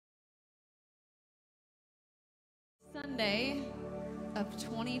Sunday of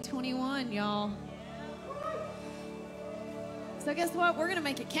 2021, y'all. So guess what? We're going to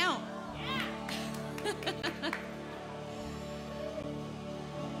make it count. If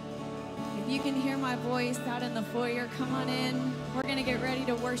you can hear my voice out in the foyer, come on in. We're going to get ready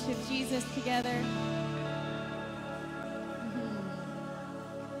to worship Jesus together.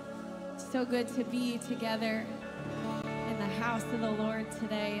 So good to be together in the house of the Lord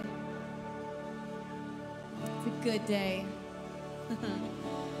today. It's a good day.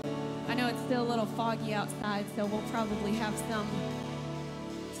 I know it's still a little foggy outside, so we'll probably have some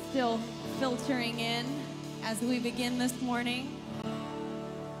still filtering in as we begin this morning.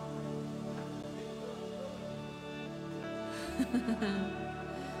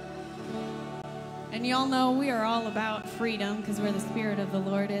 And y'all know we are all about freedom, because where the Spirit of the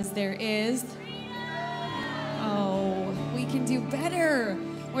Lord is, there is. Oh, we can do better.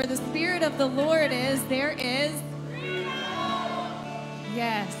 Where the Spirit of the Lord is, there is.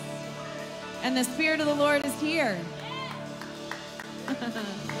 Yes. And the Spirit of the Lord is here.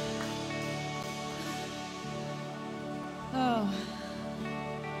 Oh,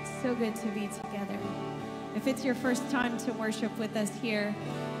 so good to be together. If it's your first time to worship with us here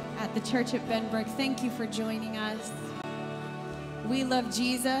at the church at Benbrook, thank you for joining us. We love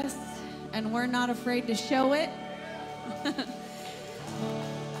Jesus, and we're not afraid to show it.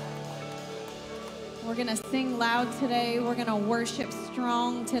 We're going to sing loud today. We're going to worship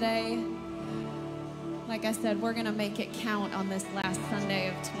strong today. Like I said, we're going to make it count on this last Sunday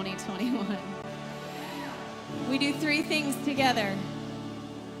of 2021. We do three things together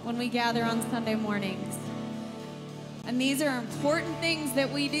when we gather on Sunday mornings. And these are important things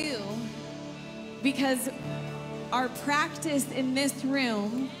that we do because our practice in this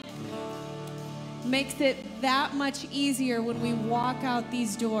room makes it that much easier when we walk out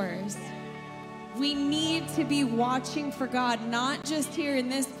these doors. We need to be watching for God, not just here in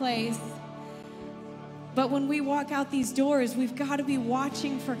this place, but when we walk out these doors, we've got to be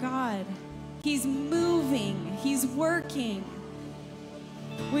watching for God. He's moving. He's working.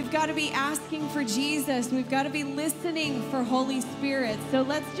 We've got to be asking for Jesus. We've got to be listening for Holy Spirit. So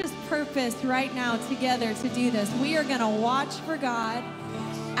let's just purpose right now together to do this. We are going to watch for God,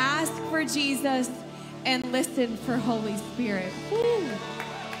 ask for Jesus, and listen for Holy Spirit. Woo.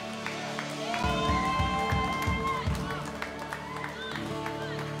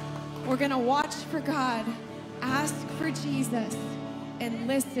 We're going to watch for God, ask for Jesus, and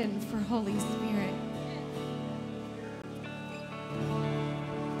listen for Holy Spirit.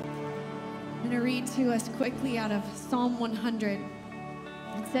 I'm going to read to us quickly out of Psalm 100.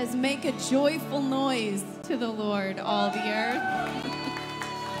 It says, "Make a joyful noise to the Lord, all the earth.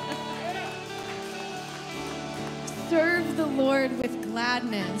 Serve the Lord with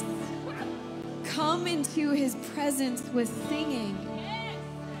gladness. Come into his presence with singing.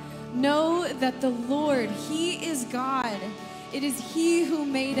 Know that the Lord, he is God. It is he who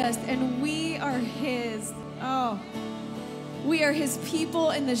made us, and we are his." Oh, we are his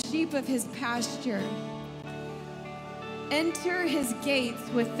people and the sheep of his pasture. Enter his gates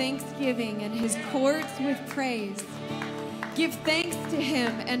with thanksgiving and his courts with praise. Give thanks to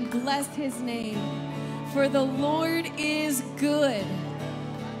him and bless his name, for the Lord is good.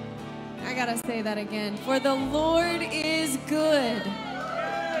 I gotta say that again. For the Lord is good.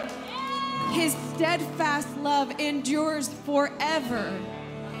 His steadfast love endures forever,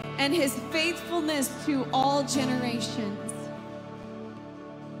 and his faithfulness to all generations.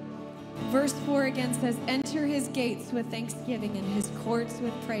 Verse 4 again says, enter his gates with thanksgiving and his courts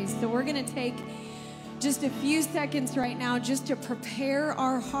with praise. So we're going to take just a few seconds right now just to prepare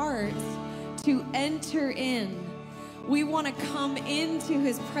our hearts to enter in. We want to come into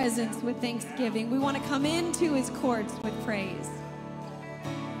his presence with thanksgiving. We want to come into his courts with praise.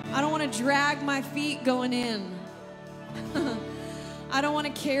 I don't want to drag my feet going in. I don't want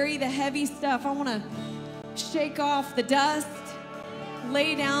to carry the heavy stuff. I want to shake off the dust,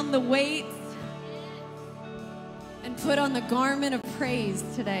 lay down the weights, and put on the garment of praise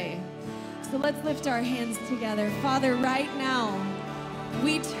today. So let's lift our hands together. Father, right now,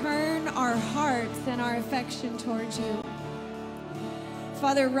 we turn our hearts and our affection towards you.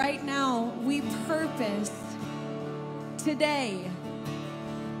 Father, right now, we purpose today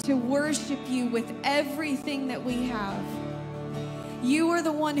to worship you with everything that we have. You are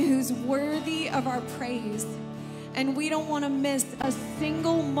the one who's worthy of our praise, and we don't want to miss a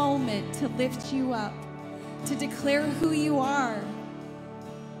single moment to lift you up, to declare who you are,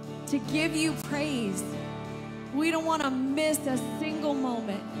 to give you praise. We don't want to miss a single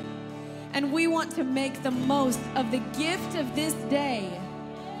moment, and we want to make the most of the gift of this day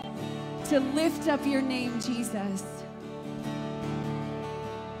to lift up your name, Jesus.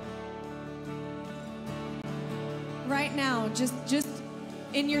 right now, just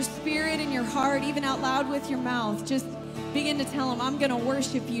in your spirit, in your heart, even out loud with your mouth, just begin to tell him, I'm going to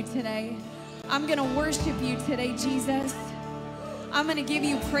worship you today. I'm going to worship you today, Jesus. I'm going to give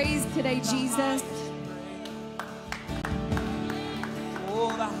you praise today, Jesus.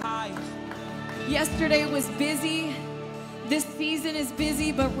 Yesterday was busy. This season is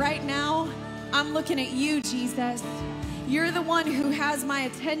busy, but right now, I'm looking at you, Jesus. You're the one who has my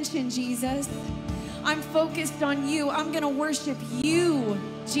attention, Jesus. I'm focused on you. I'm going to worship you,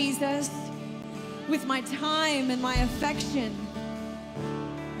 Jesus, with my time and my affection.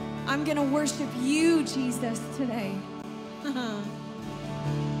 I'm going to worship you, Jesus, today. Come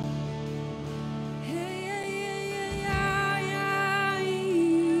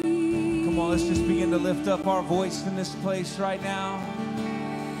on, let's just begin to lift up our voice in this place right now.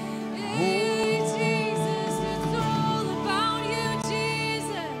 Hey, Jesus, it's all about you,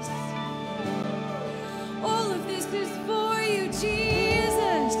 Jesus. All of this is for you,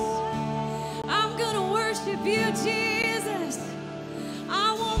 Jesus. I'm gonna worship you, Jesus.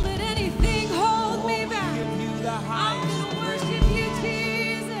 I won't let anything hold me back. I'm gonna worship you,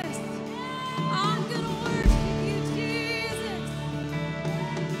 Jesus. I'm gonna worship you, Jesus.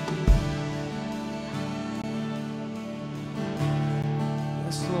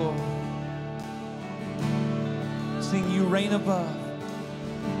 Yes, Lord. Sing, you reign above.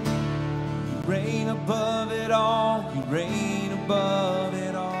 You reign above it all. You reign above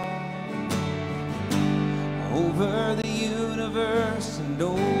it all. Over the universe and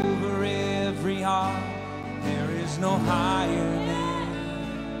over every heart, there is no higher name.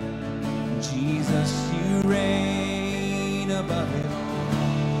 Jesus, you reign above it all.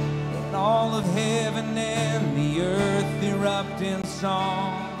 And all of heaven and the earth erupt in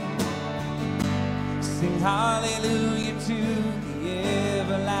song. Sing hallelujah to the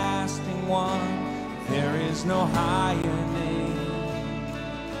everlasting one. There is no higher name.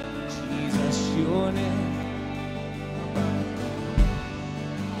 Jesus, your name.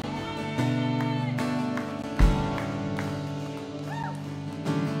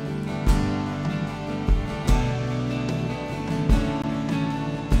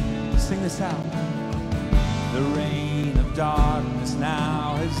 Sing this out. The reign of darkness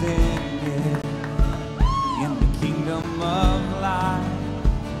now has ended. In the kingdom of light,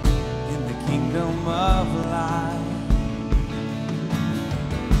 in the kingdom of light,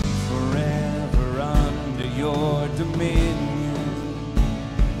 forever under your dominion.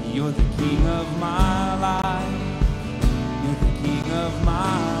 You're the king of my life. You're the king of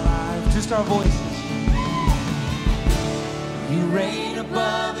my life. Just our voices. You reign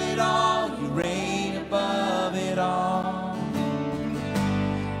above it all. You reign above it all.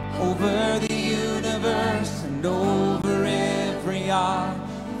 Over the universe and over every art,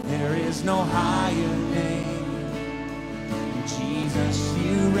 there is no higher name. Jesus,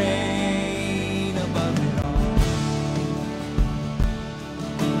 you reign above it all.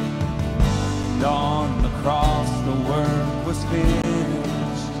 And on the cross the work was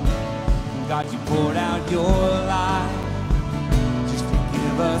finished. And God, you poured out your life just to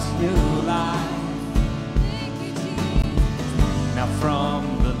give us new life. Now from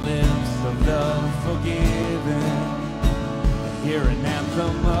the lips of the forgiven, hear an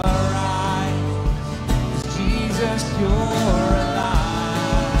anthem arise. 'Cause Jesus, you're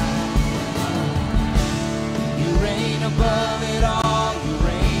alive. You reign above it all. You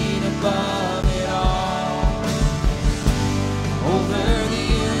reign above it all. Over the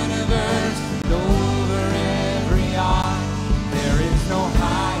universe and over every art, there is no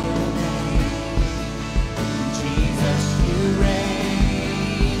higher name. Jesus, you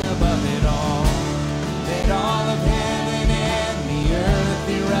reign above it all. Let all of heaven and the earth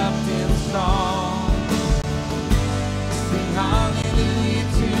erupt in song. Sing hallelujah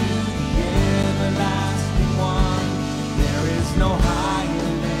to the everlasting one. There is no higher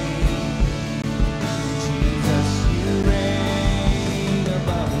name. Jesus, you reign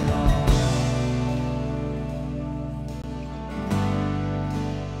above it all.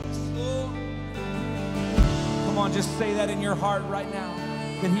 Come on, just say that in your heart right now.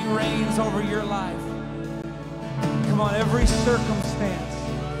 That he reigns over your life. Come on, every circumstance,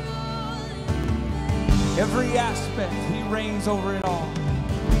 every aspect, he reigns over it all.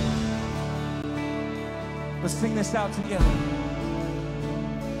 Let's sing this out together.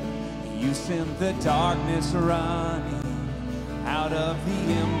 You sent the darkness running out of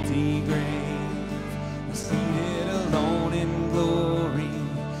the empty grave, seated alone in glory,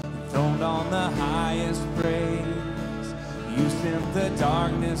 enthroned on the highest praise. You sent the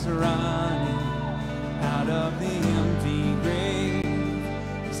darkness running out of the empty grave,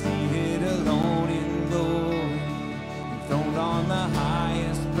 seated alone in glory, enthroned on the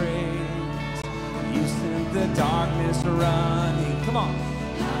highest praise. You sent the darkness running, come on,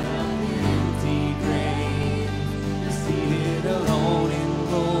 out of the empty grave. Seated alone in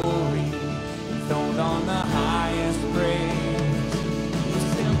glory, enthroned on the highest praise. You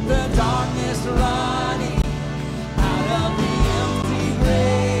sent the darkness running out of the empty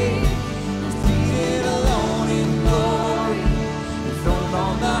grave. Seated alone in glory, enthroned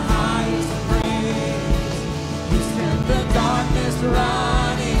on the highest praise. You sent the darkness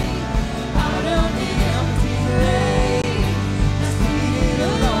running out of the empty grave. Seated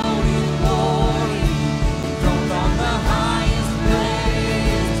alone in glory, enthroned on the highest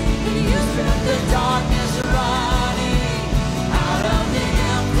praise. And you sent the darkness running out of the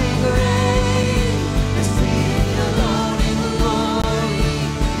empty grave. Seated alone in glory,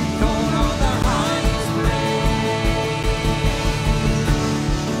 enthroned on the highest praise.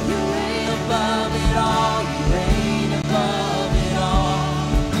 You reign above it all. You reign above it all.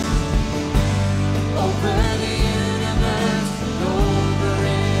 Over the universe and over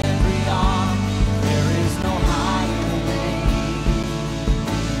every arm, there is no higher name.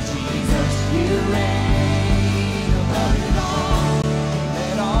 Jesus, you reign above it all.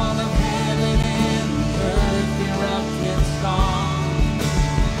 Let all of heaven and the earth erupt in song.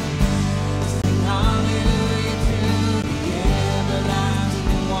 Sing hallelujah to the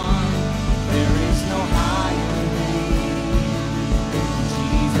everlasting one. There is no higher name.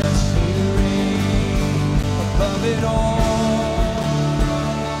 Jesus, you reign above it all.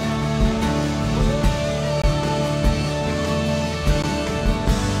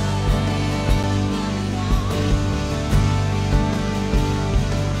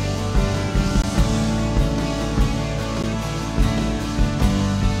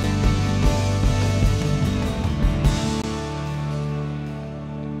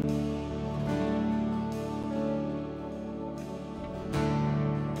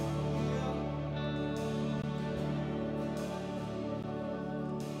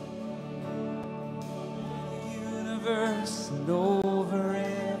 Universe and over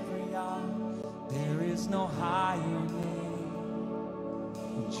every arm, there is no higher name.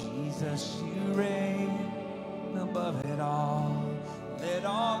 Jesus, you reign above it all. Let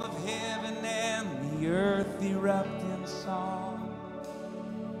all of heaven and the earth erupt in song.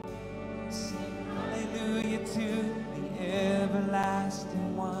 Sing hallelujah to the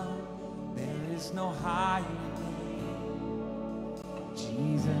everlasting one. There is no higher name.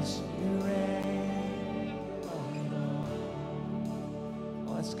 Jesus, you reign.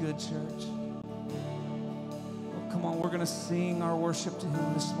 That's good, church. Well, come on, we're going to sing our worship to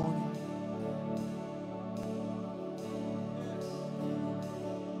Him this morning.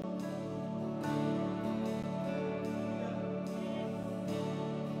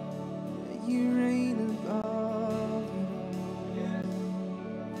 You reign above it all.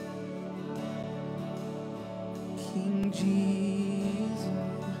 King Jesus,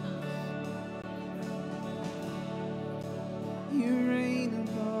 you reign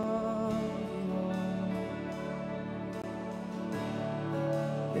above it all.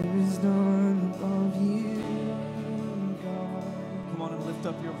 There is none above you, God. Come on and lift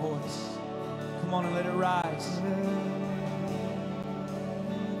up your voice. Come on and let it rise.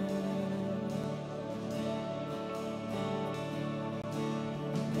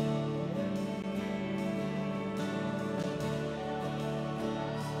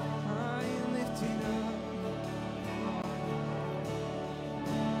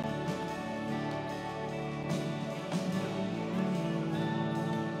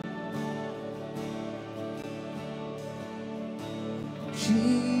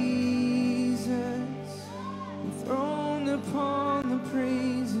 Jesus, enthroned upon the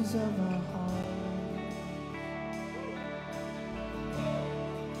praises of our heart.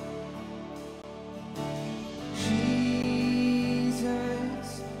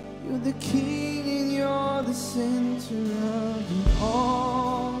 Jesus, you're the King and you're the center of it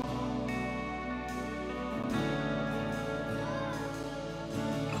all.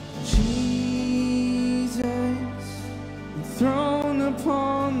 Jesus, enthroned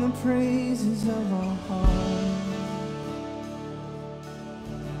upon the praises of our heart.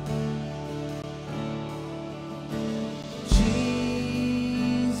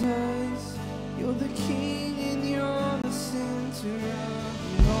 Jesus, you're the King and you're the center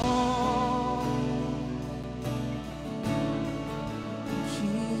of it all.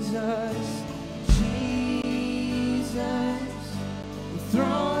 Jesus, Jesus,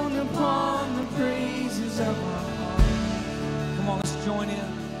 enthroned upon the praises of our heart. Come on, let's join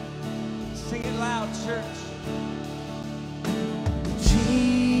in. Sing it loud, church.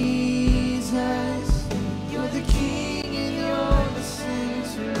 Jesus, you're the King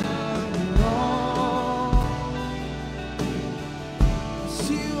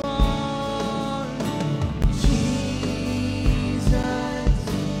you on, Jesus,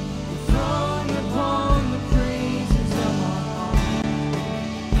 thrown upon the praises of our heart.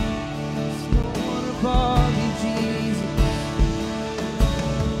 There's no one above you, Jesus.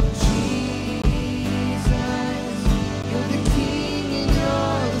 Jesus, you're the King and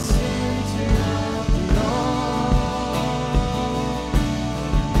you're the center of it all.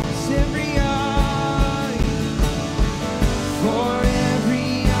 It's every eye, for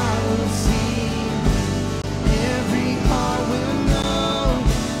every eye will see, every heart will know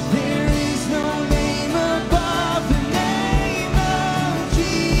there is no name above the name of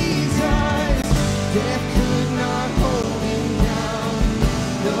Jesus. Death could not hold him down,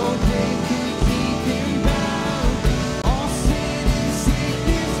 no pain could keep him bound. All sin and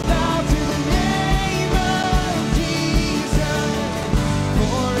sickness bow to the name of Jesus.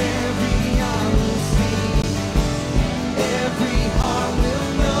 For every eye will see, every heart will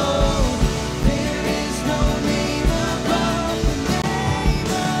know there is no name above the name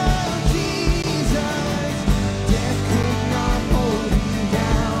of Jesus. Death could not hold him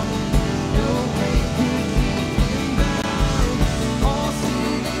down, no pain could keep him bound. All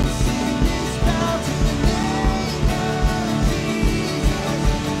sin and sickness bow to the name of Jesus.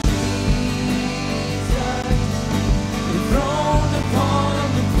 Jesus, enthroned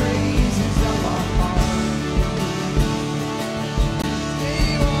upon the praises of our heart.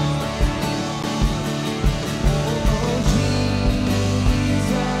 There you are. Oh, Jesus,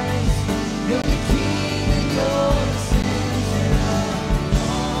 you're the King and you're the center of it all. Oh,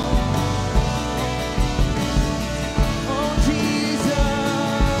 Jesus, thrown upon the praises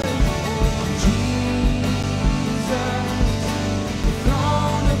of our heart. There's no one like Jesus, you're the King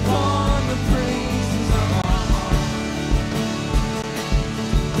and you're the center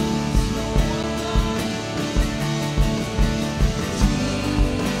of it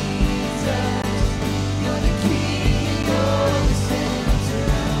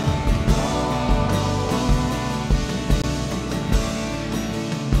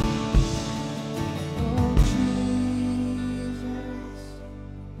Oh, Jesus,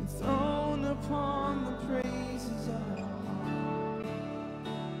 thrown upon the praises of our heart.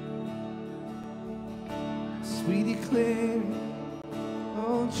 So we declare,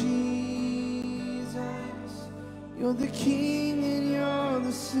 oh Jesus, you're the King and you're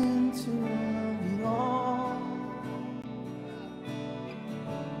the center of it all.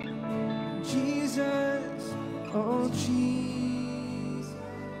 Jesus, oh Jesus,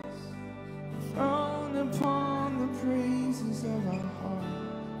 thrown upon the praises of our heart.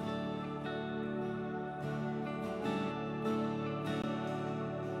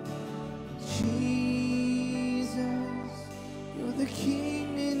 Jesus, you're the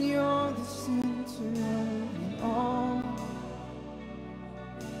King and you're the center of it all.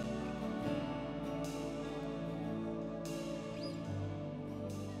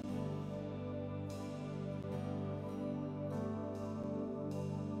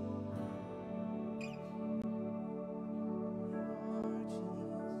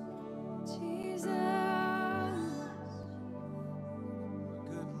 Jesus,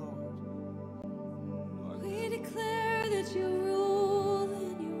 Good Lord. we declare that you rule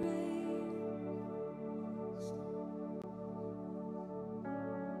and you reign.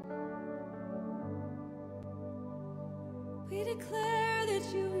 We declare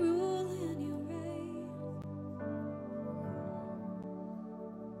that you rule and you reign.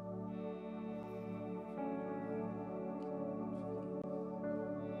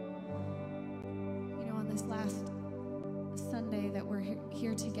 You know, on this last Sunday that we're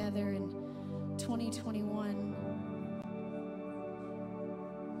here together in 2021,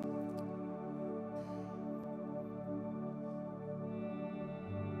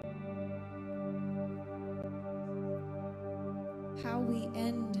 how we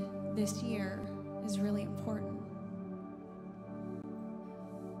end this year is really important.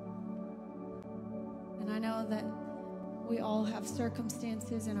 And I know that we all have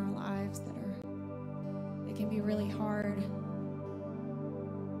circumstances in our lives that it can be really hard,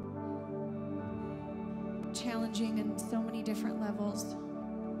 challenging in so many different levels,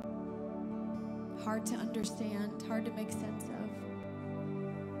 hard to understand, hard to make sense of.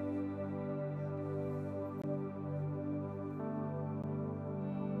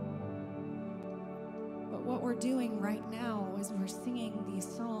 But what we're doing right now is we're singing these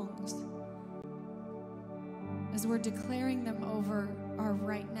songs, as we're declaring them over our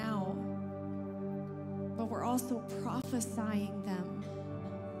right now, but we're also prophesying them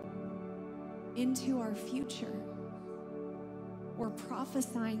into our future. We're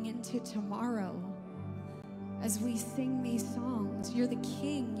prophesying into tomorrow as we sing these songs. You're the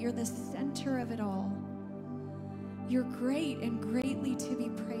King. You're the center of it all. You're great and greatly to be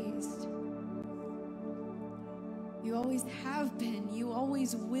praised. You always have been. You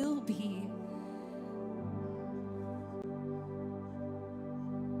always will be.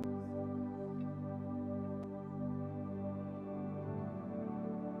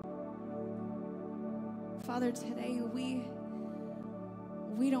 Father, today we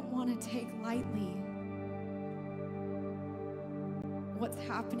don't want to take lightly what's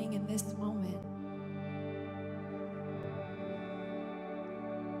happening in this moment.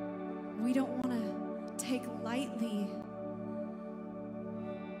 We don't want to take lightly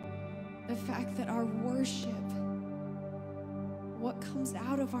the fact that our worship, what comes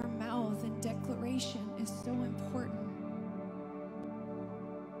out of our mouth in declaration, is so important.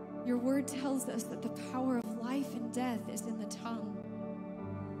 Your word tells us that the power of life and death is in the tongue.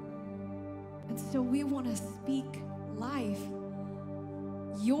 And so we want to speak life,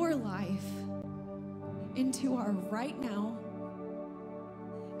 your life, into our right now.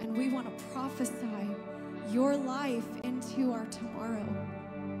 And we want to prophesy your life into our tomorrow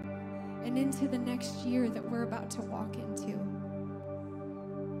and into the next year that we're about to walk into.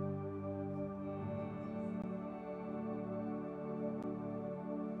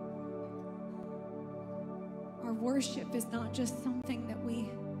 Our worship is not just something that we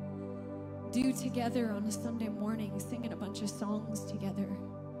do together on a Sunday morning, singing a bunch of songs together.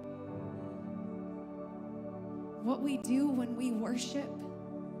 What we do when we worship,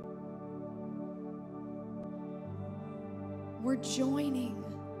 we're joining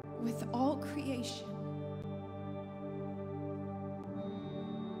with all creation,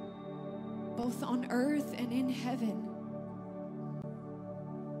 both on earth and in heaven.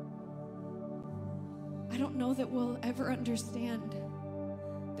 I don't know that we'll ever understand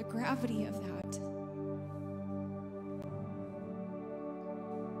the gravity of that.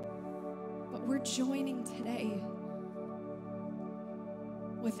 But we're joining today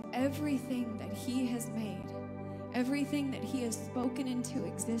with everything that He has made, everything that He has spoken into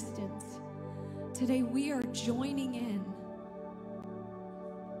existence. Today we are joining in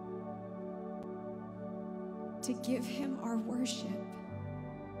to give Him our worship.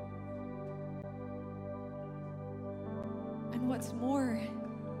 And what's more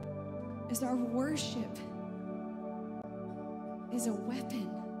is our worship is a weapon.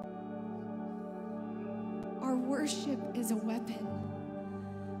 Our worship is a weapon.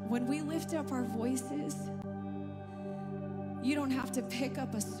 When we lift up our voices, you don't have to pick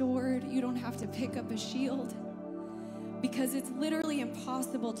up a sword. You don't have to pick up a shield, because it's literally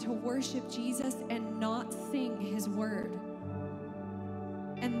impossible to worship Jesus and not sing His word.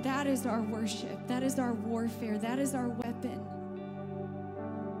 And that is our worship. That is our warfare. That is our weapon.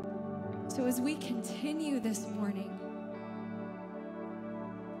 So as we continue this morning,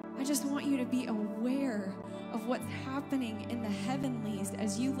 I just want you to be aware of what's happening in the heavenlies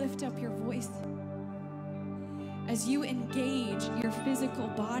as you lift up your voice, as you engage your physical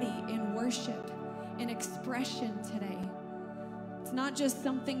body in worship, in expression today. It's not just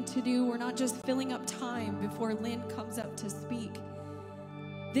something to do. We're not just filling up time before Lynn comes up to speak.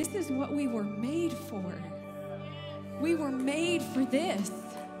 This is what we were made for. We were made for this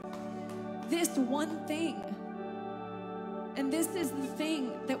one thing. And this is the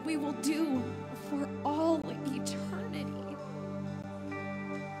thing that we will do for all eternity.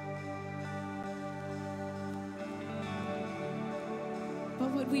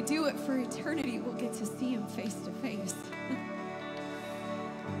 But when we do it for eternity, we'll get to see Him face to face.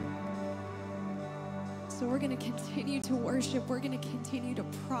 So we're going to continue to worship. We're going to continue to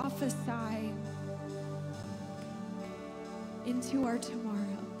prophesy into our tomorrow.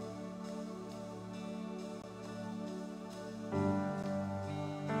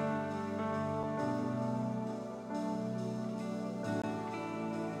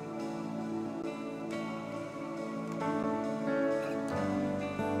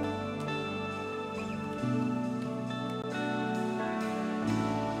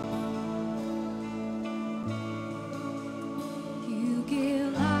 You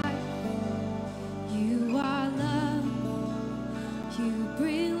give life, you are love, you bring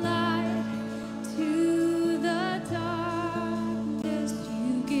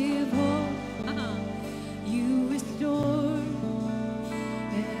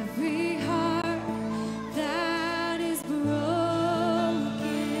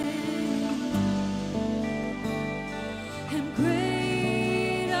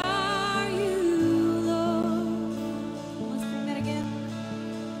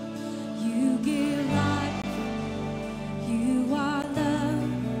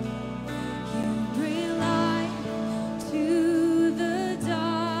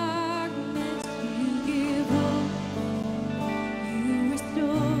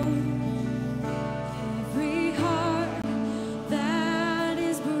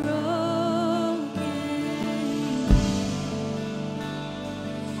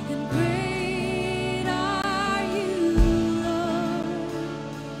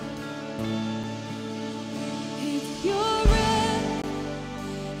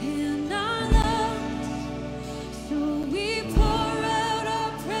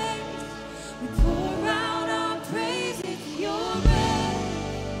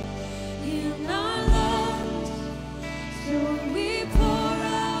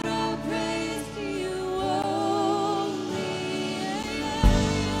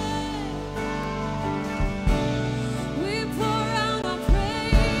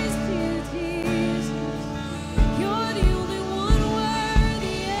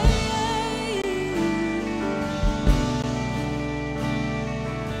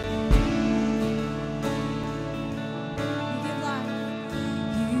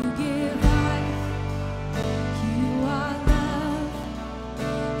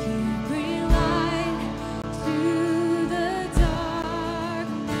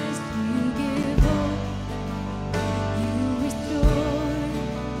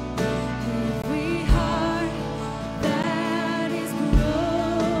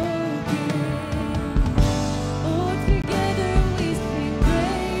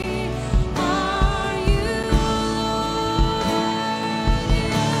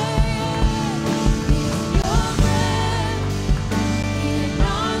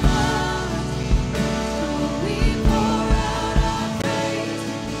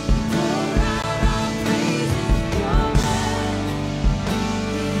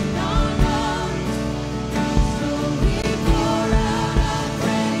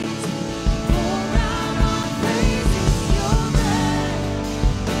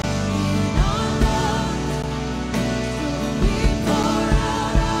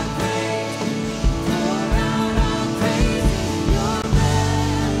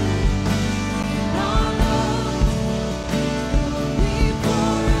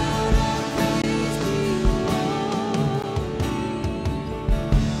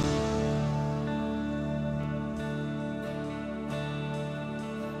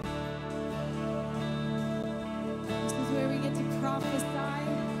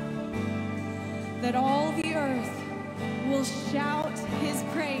that all the earth will shout his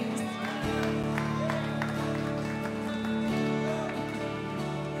praise.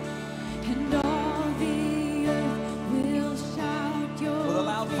 And all the earth will shout your with a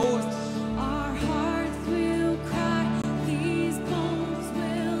loud voice. Our hearts will cry, these bones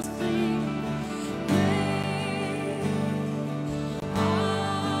will sing. Great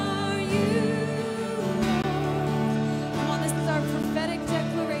are you, Lord. Come on, this is our prophetic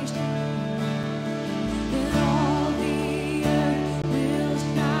declaration. That all the earth will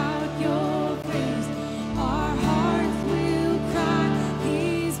shout your praise.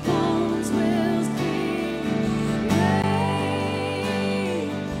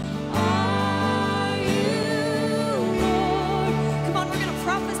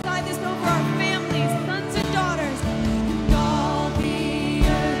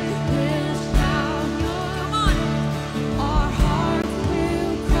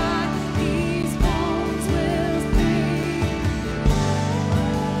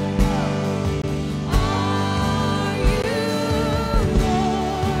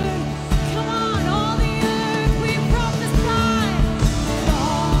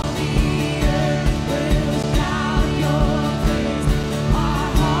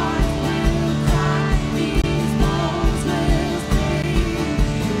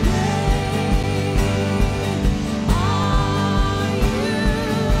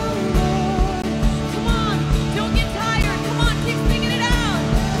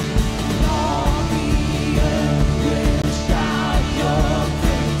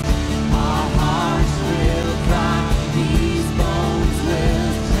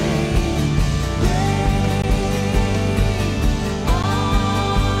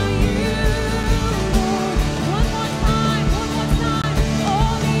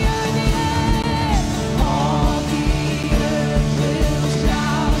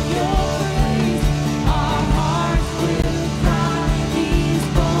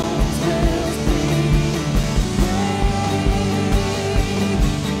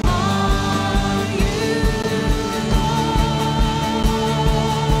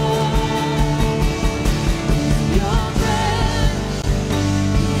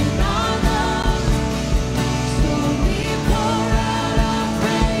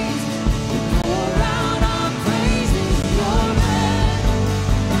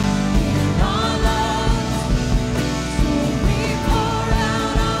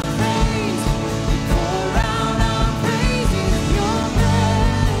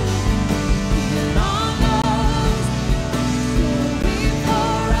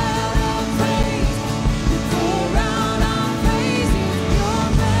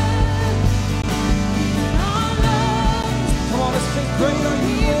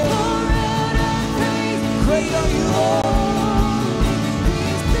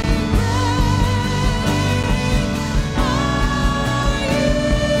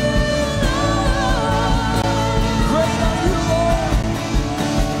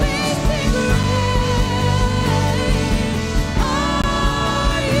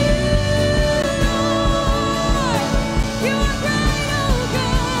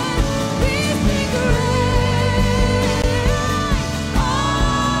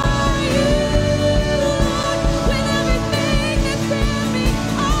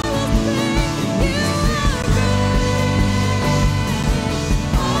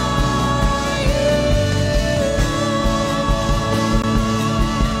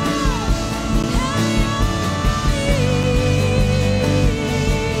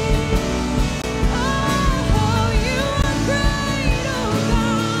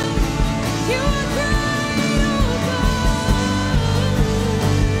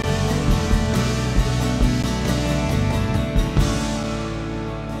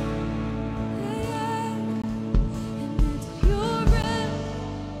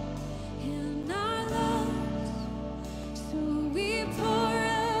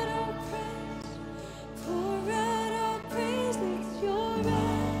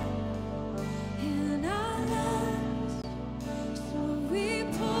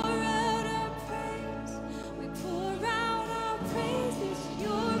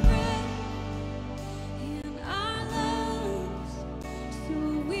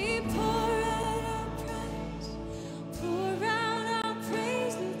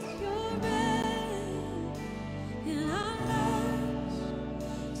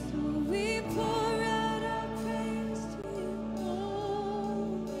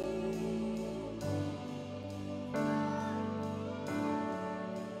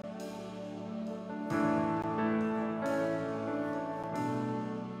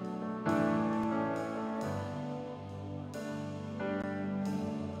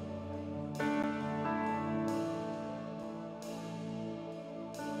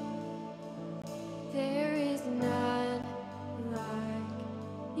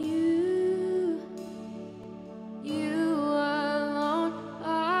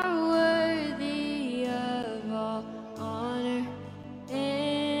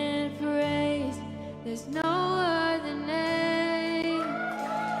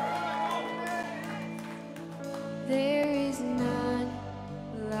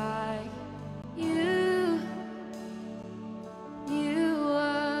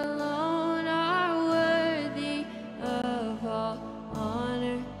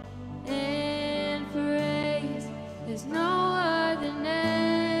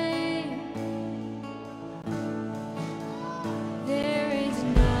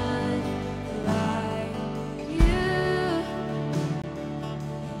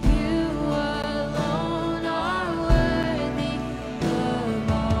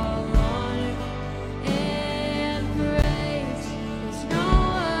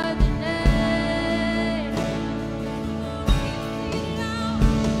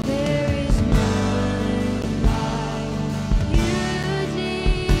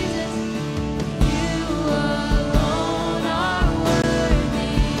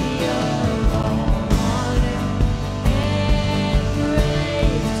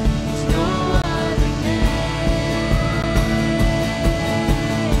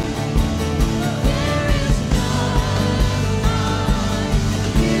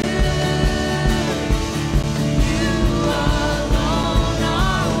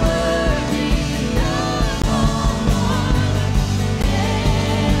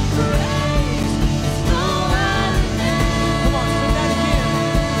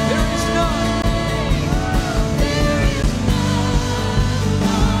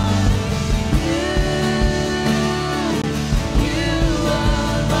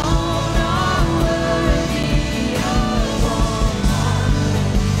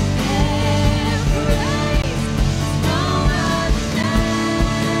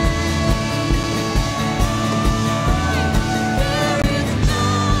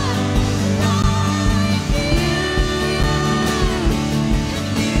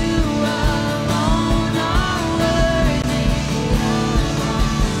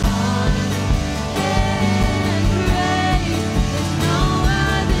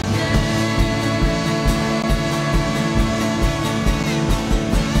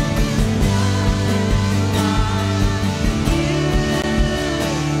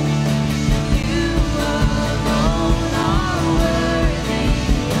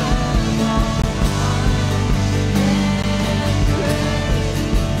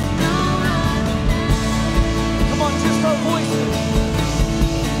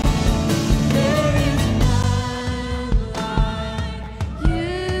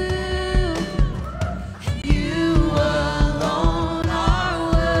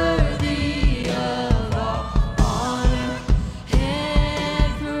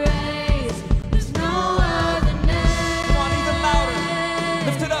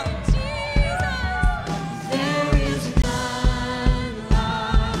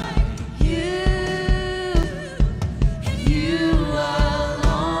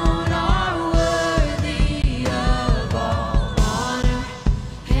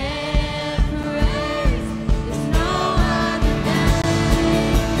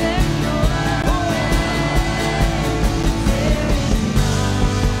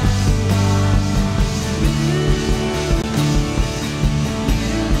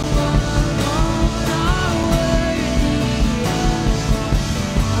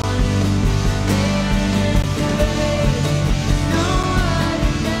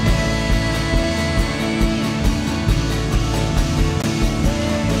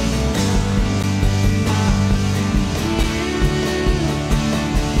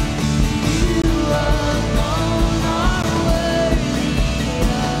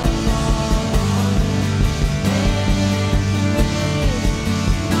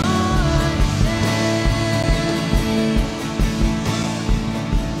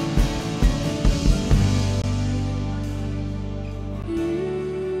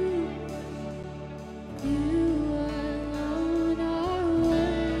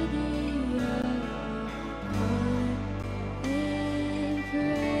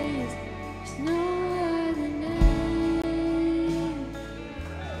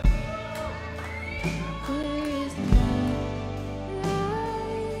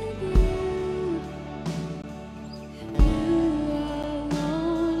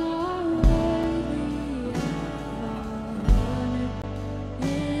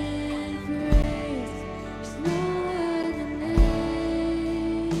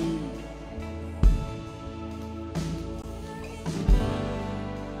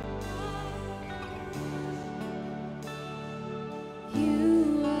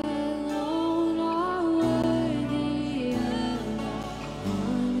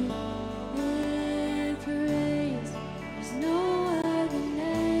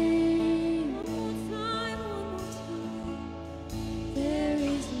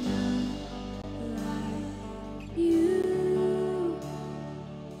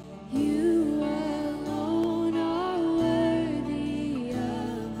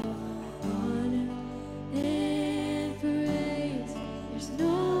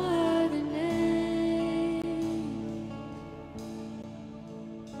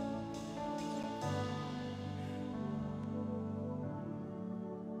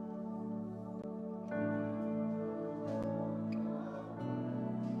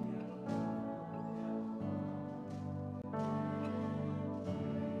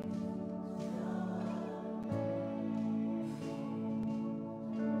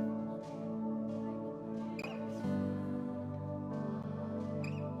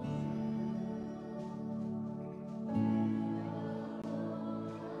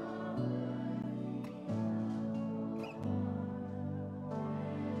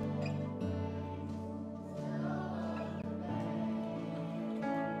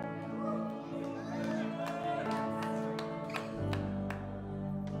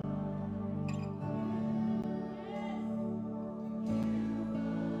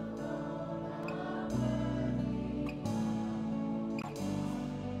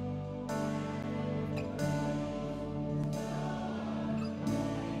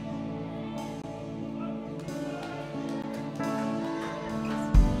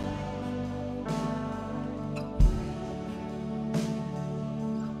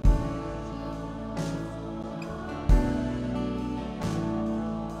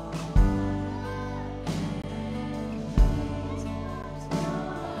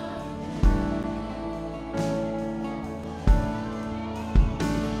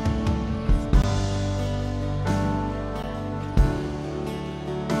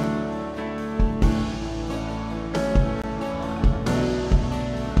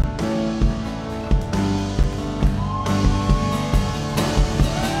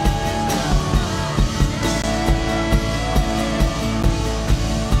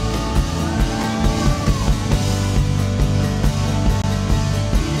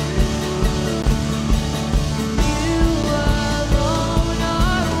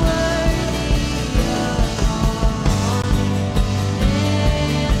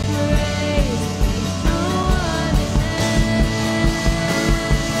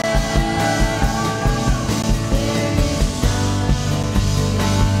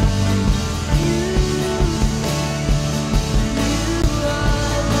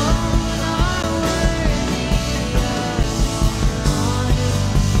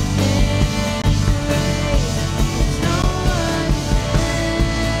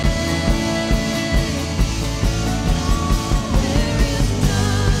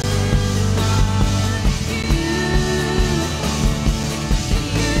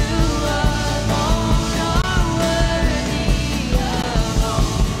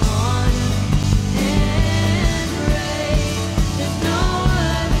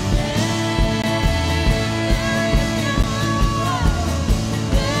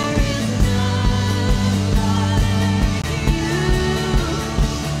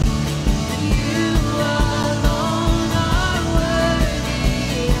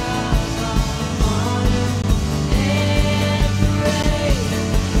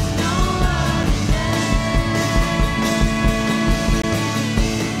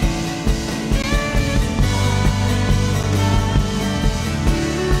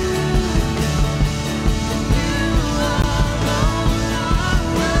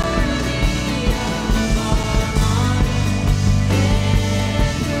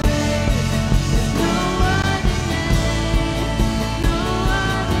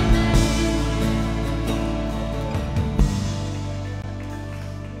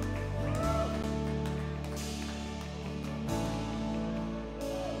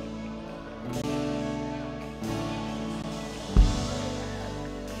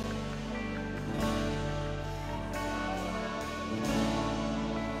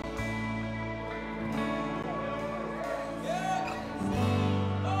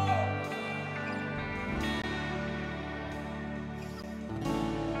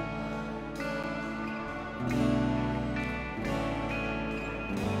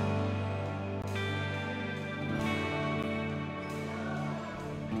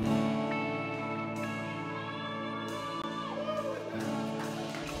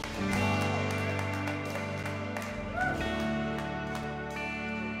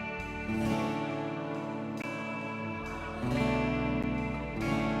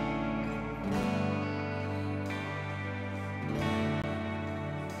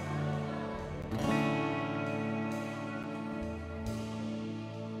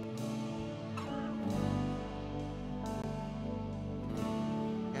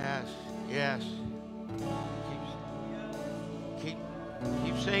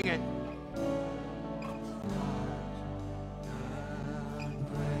 singing.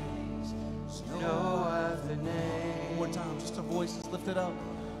 No other name. One more time, just our voices lifted up.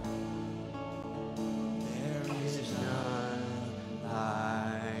 There is none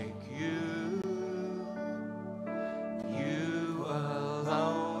like you. You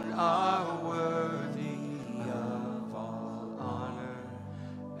alone are worthy of all honor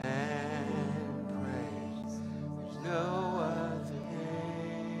and praise. There's no other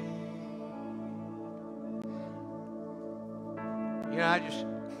name. You know,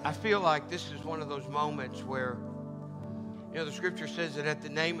 I feel like this is one of those moments where, you know, the scripture says that at the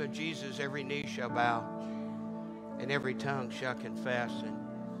name of Jesus, every knee shall bow and every tongue shall confess. And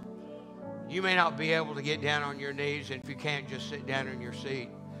you may not be able to get down on your knees, and if you can't, just sit down in your seat.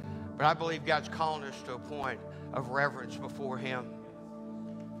 But I believe God's calling us to a point of reverence before Him.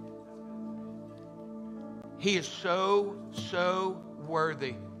 He is so, so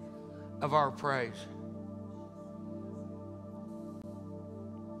worthy of our praise.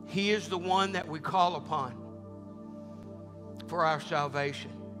 He is the one that we call upon for our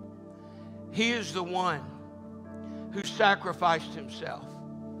salvation. He is the one who sacrificed Himself,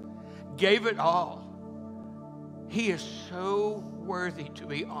 gave it all. He is so worthy to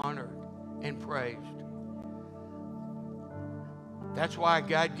be honored and praised. That's why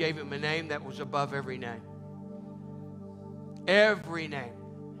God gave Him a name that was above every name. Every name.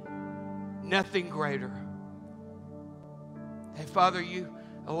 Nothing greater. Hey, Father, you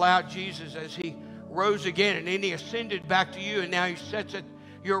allowed Jesus as He rose again, and then He ascended back to you, and now He sits at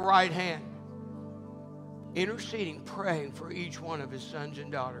your right hand, interceding, praying for each one of His sons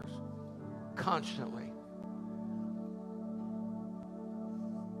and daughters constantly.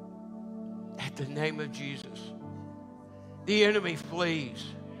 At the name of Jesus, the enemy flees.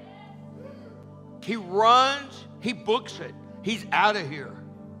 He runs, he books it. He's out of here.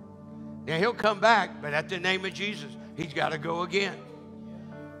 Now he'll come back, but at the name of Jesus, he's got to go again.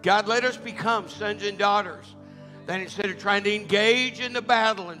 God, let us become sons and daughters that instead of trying to engage in the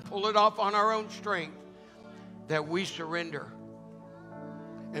battle and pull it off on our own strength, that we surrender.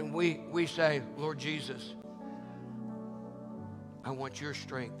 And we say, Lord Jesus, I want your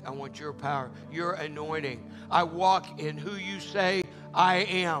strength. I want your power, your anointing. I walk in who you say I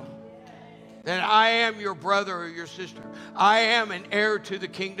am. That I am your brother or your sister. I am an heir to the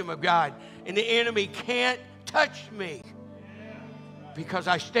kingdom of God. And the enemy can't touch me because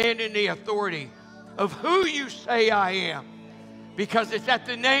I stand in the authority of who you say I am. Because it's at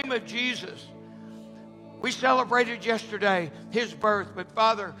the name of Jesus. We celebrated yesterday His birth, but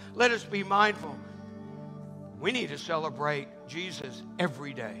Father, let us be mindful. We need to celebrate Jesus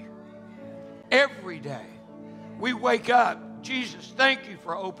every day. Every day. We wake up. Jesus, thank you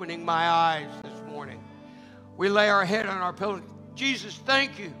for opening my eyes this morning. We lay our head on our pillow. Jesus,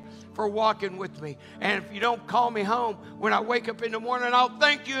 thank you for walking with me. And if you don't call me home, when I wake up in the morning, I'll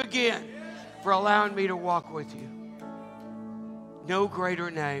thank you again for allowing me to walk with you. No greater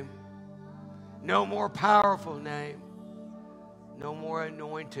name. No more powerful name. No more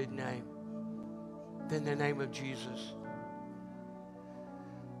anointed name than the name of Jesus.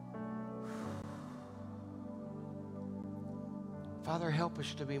 Father, help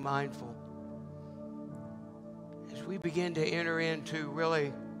us to be mindful as we begin to enter into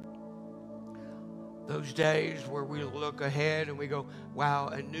really those days where we look ahead and we go, wow,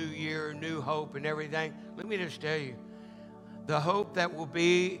 a new year, new hope and everything. Let me just tell you, the hope that will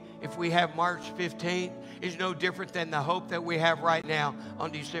be if we have March 15th is no different than the hope that we have right now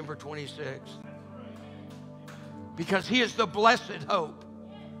on December 26th. Because He is the blessed hope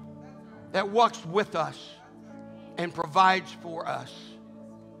that walks with us and provides for us.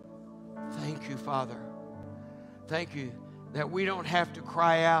 Thank you, Father. Thank you that we don't have to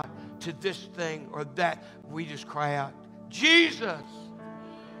cry out to this thing or that. We just cry out, Jesus,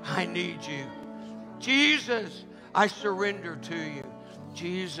 I need you. Jesus, I surrender to you.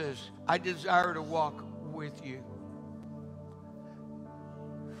 Jesus, I desire to walk with you.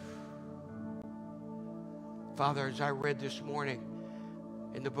 Father, as I read this morning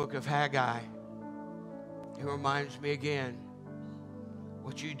in the book of Haggai, it reminds me again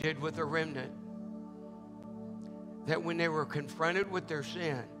what you did with the remnant. That when they were confronted with their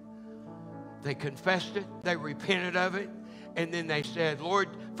sin, they confessed it, they repented of it, and then they said, Lord,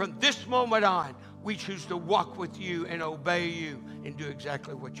 from this moment on, we choose to walk with you and obey you and do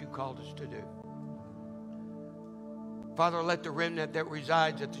exactly what you called us to do. Father, let the remnant that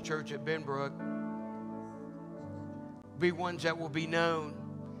resides at the church at Benbrook be ones that will be known,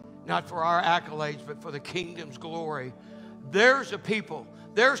 not for our accolades, but for the kingdom's glory, There's a people,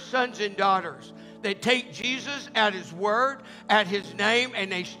 there's sons and daughters that take Jesus at his word, at his name,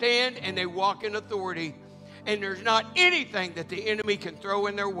 and they stand and they walk in authority. And there's not anything that the enemy can throw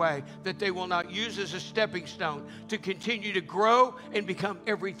in their way that they will not use as a stepping stone to continue to grow and become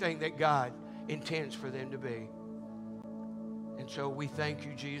everything that God intends for them to be. And so we thank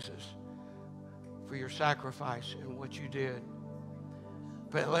you, Jesus, for your sacrifice and what you did.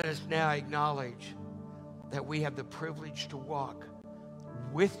 But let us now acknowledge that we have the privilege to walk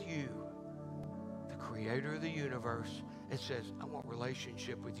with you, the creator of the universe, and says, I want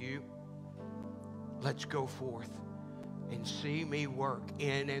relationship with you. Let's go forth and see me work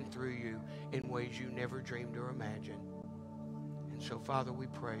in and through you in ways you never dreamed or imagined. And so, Father, we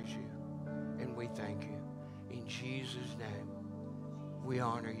praise you and we thank you. In Jesus' name, we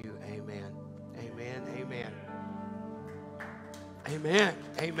honor you. Amen. Amen. Amen. Amen.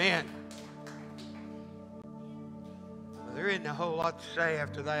 Amen. Well, there isn't a whole lot to say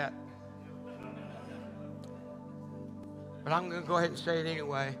after that. But I'm going to go ahead and say it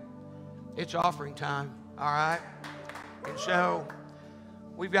anyway. It's offering time, all right? And so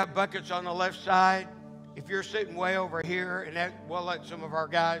we've got buckets on the left side. If you're sitting way over here, and that, we'll let some of our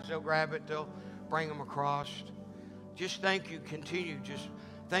guys, they'll grab it, they'll bring them across. Just thank you, continue just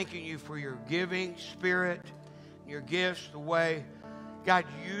thanking you for your giving spirit, your gifts, the way God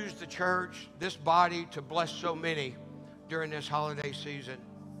used the church, this body, to bless so many during this holiday season.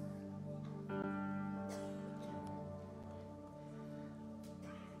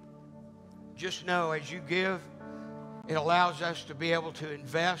 Just know as you give, it allows us to be able to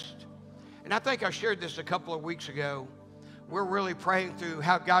invest. And I think I shared this a couple of weeks ago. We're really praying through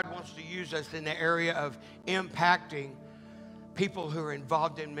how God wants to use us in the area of impacting people who are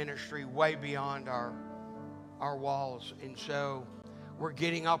involved in ministry way beyond our walls. And so we're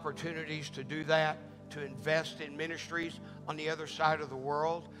getting opportunities to do that, to invest in ministries on the other side of the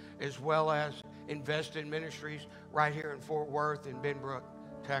world, as well as invest in ministries right here in Fort Worth and Benbrook,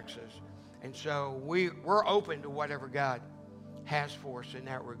 Texas. And so we're open to whatever God has for us in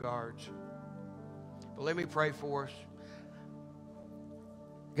that regards. But let me pray for us.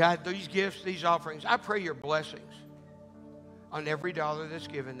 God, these gifts, these offerings, I pray your blessings on every dollar that's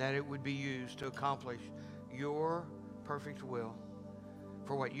given, that it would be used to accomplish your perfect will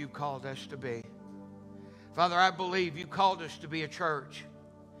for what you've called us to be. Father, I believe you called us to be a church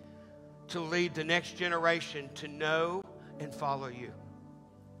to lead the next generation to know and follow you.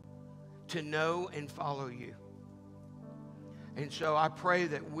 To know and follow you. And so I pray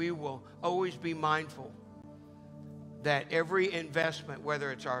that we will always be mindful that every investment,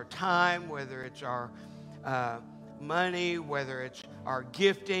 whether it's our time, whether it's our money, whether it's our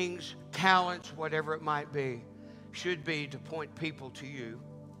giftings, talents, whatever it might be, should be to point people to you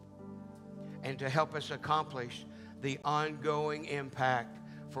and to help us accomplish the ongoing impact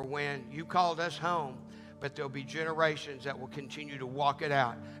for when you called us home. But there'll be generations that will continue to walk it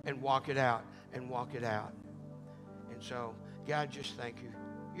out and walk it out and walk it out. And so, God, just thank you.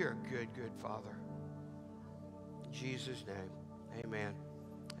 You're a good, good Father. In Jesus' name, amen.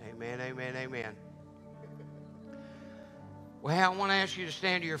 Amen, amen, amen. Well, I want to ask you to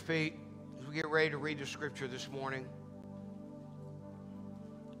stand to your feet as we get ready to read the scripture this morning.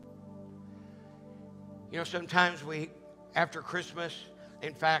 You know, sometimes after Christmas,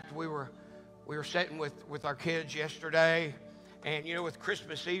 in fact, we were sitting with our kids yesterday, and you know, with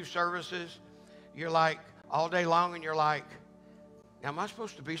Christmas Eve services, you're like all day long, and you're like, now, am I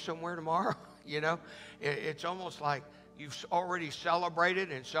supposed to be somewhere tomorrow? You know, it's almost like you've already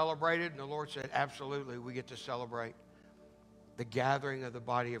celebrated, and the Lord said, absolutely, we get to celebrate the gathering of the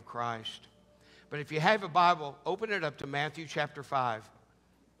body of Christ. But if you have a Bible, open it up to Matthew chapter 5.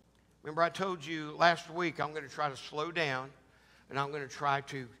 Remember, I told you last week I'm going to try to slow down, and I'm going to try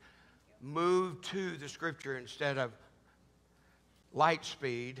to move to the scripture instead of light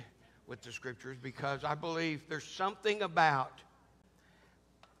speed with the scriptures, because I believe there's something about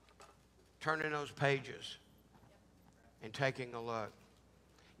turning those pages and taking a look.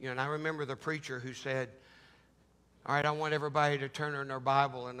 You know, and I remember the preacher who said, all right, I want everybody to turn in their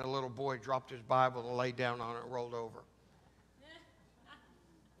Bible, and the little boy dropped his Bible and laid down on it and rolled over.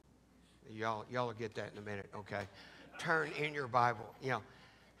 Y'all will get that in a minute, okay? Turn in your Bible, you know.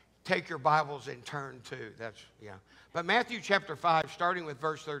 Take your Bibles and turn to. That's, yeah. But Matthew chapter 5, starting with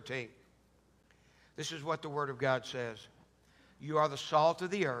verse 13. This is what the Word of God says. You are the salt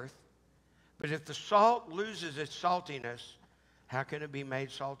of the earth, but if the salt loses its saltiness, how can it be made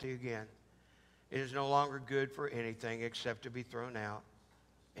salty again? It is no longer good for anything except to be thrown out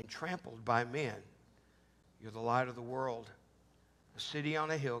and trampled by men. You're the light of the world. A city on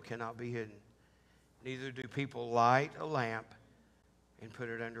a hill cannot be hidden. Neither do people light a lamp and put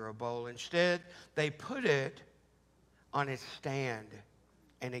it under a bowl. Instead, they put it on its stand,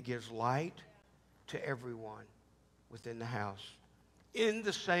 and it gives light to everyone within the house. In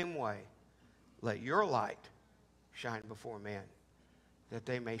the same way, let your light shine before men, that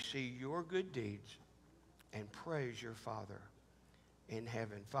they may see your good deeds and praise your Father in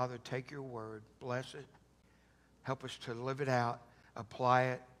heaven. Father, take your word, bless it, help us to live it out, apply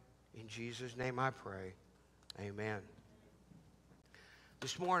it. In Jesus' name I pray, amen.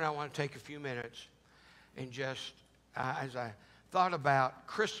 This morning I want to take a few minutes and just, as I thought about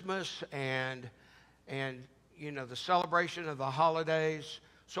Christmas and you know, the celebration of the holidays.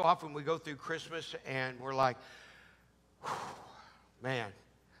 So often we go through Christmas and we're like, man,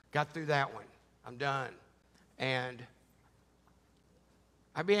 got through that one. I'm done. And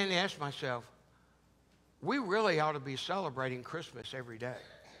I began to ask myself, we really ought to be celebrating Christmas every day.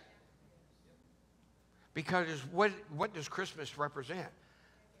 Because what does Christmas represent?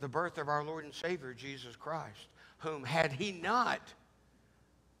 The birth of our Lord and Savior, Jesus Christ, whom had he not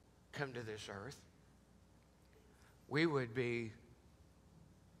come to this earth, we'd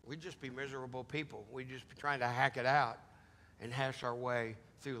just be miserable people. We'd just be trying to hack it out and hash our way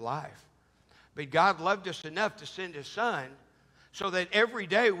through life. But God loved us enough to send his son so that every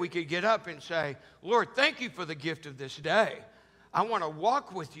day we could get up and say, Lord, thank you for the gift of this day. I want to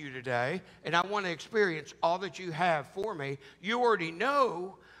walk with you today, and I want to experience all that you have for me. You already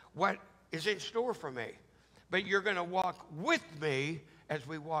know what is in store for me, but you're going to walk with me as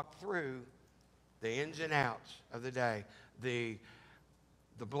we walk through the ins and outs of the day, the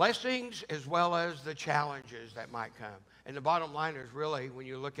blessings as well as the challenges that might come. And the bottom line is really, when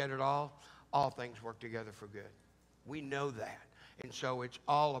you look at it all things work together for good. We know that. And so it's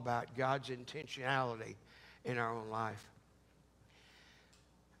all about God's intentionality in our own life.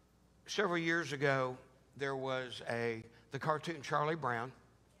 Several years ago, there was the cartoon Charlie Brown.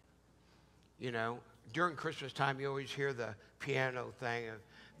 You know, during Christmas time, you always hear the piano thing of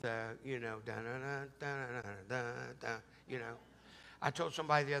the, you know, da-da-da-da-da-da-da-da, you know. I told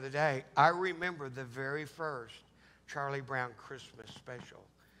somebody the other day, I remember the very first Charlie Brown Christmas special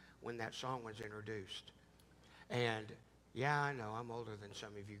when that song was introduced. And yeah, I know I'm older than some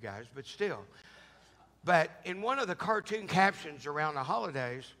of you guys, but still. But in one of the cartoon captions around the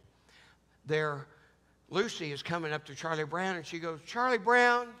holidays, Lucy is coming up to Charlie Brown and she goes, Charlie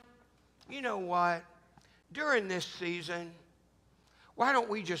Brown, you know what? During this season, why don't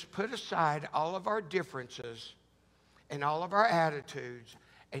we just put aside all of our differences and all of our attitudes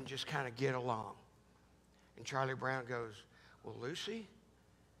and just kind of get along? And Charlie Brown goes, well, Lucy,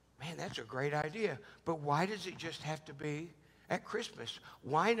 man, that's a great idea. But why does it just have to be at Christmas?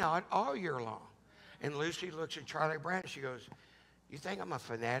 Why not all year long? And Lucy looks at Charlie Brown and she goes, you think I'm a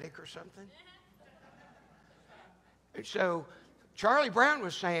fanatic or something? And so Charlie Brown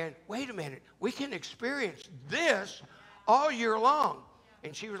was saying, wait a minute, we can experience this all year long.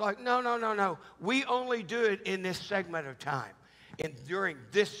 And she was like, no. We only do it in this segment of time and during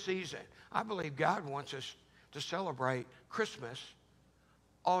this season. I believe God wants us to celebrate Christmas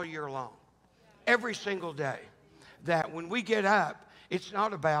all year long, every single day. That when we get up, it's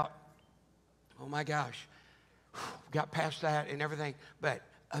not about, oh my gosh, got past that and everything, but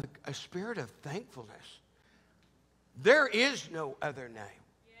a spirit of thankfulness. There is no other name.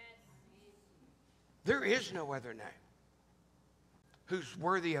 There is no other name who's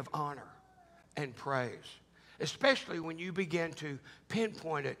worthy of honor and praise, especially when you begin to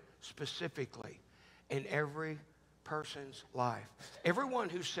pinpoint it specifically in every person's life. Everyone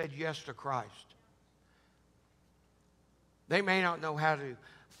who said yes to Christ, they may not know how to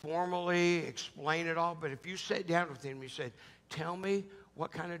formally explain it all, but if you sat down with them and you said, tell me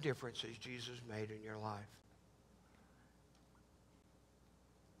what kind of differences Jesus made in your life.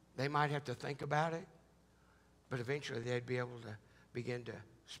 They might have to think about it, but eventually they'd be able to begin to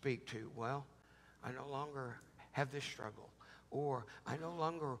speak to, well, I no longer have this struggle, or I no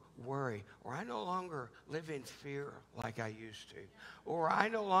longer worry, or I no longer live in fear like I used to, or I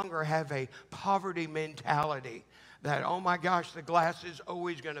no longer have a poverty mentality that, oh my gosh, the glass is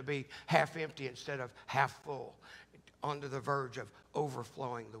always going to be half empty instead of half full, onto the verge of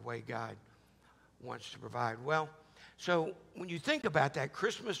overflowing the way God wants to provide. Well, so when you think about that,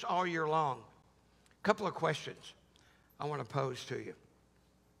 Christmas all year long, a couple of questions I want to pose to you.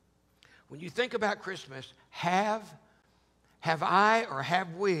 When you think about Christmas, have I or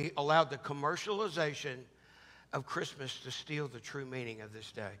have we allowed the commercialization of Christmas to steal the true meaning of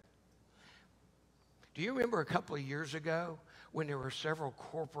this day? Do you remember a couple of years ago when there were several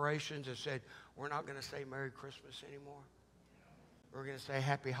corporations that said, we're not going to say Merry Christmas anymore? We're going to say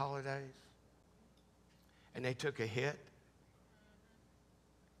Happy Holidays. and they took a hit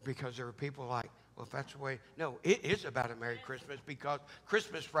because there were people like, well, if that's the way. No, it is about a Merry Christmas because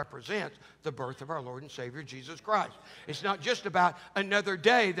Christmas represents the birth of our Lord and Savior, Jesus Christ. It's not just about another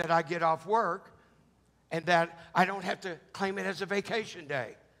day that I get off work and that I don't have to claim it as a vacation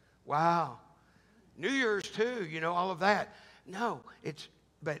day. Wow. New Year's too, you know, all of that. No,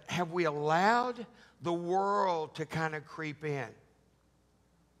 but have we allowed the world to kind of creep in?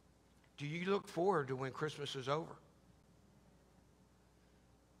 Do you look forward to when Christmas is over?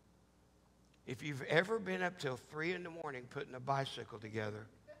 If you've ever been up till 3 in the morning putting a bicycle together,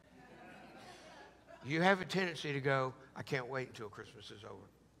 you have a tendency to go, I can't wait until Christmas is over.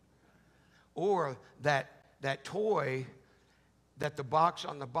 Or that toy, that the box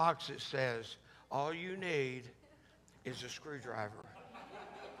on the box that says, all you need is a screwdriver.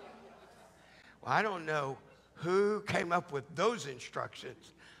 Well, I don't know who came up with those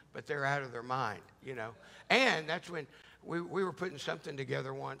instructions, but they're out of their mind, you know. And that's when we were putting something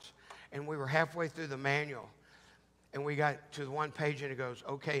together once, and we were halfway through the manual, and we got to the one page, and it goes,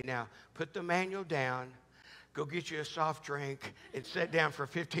 okay, now put the manual down, go get you a soft drink, and sit down for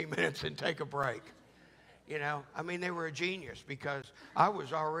 15 minutes and take a break. You know, I mean, they were a genius because I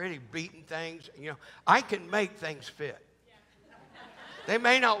was already beating things. You know, I can make things fit. They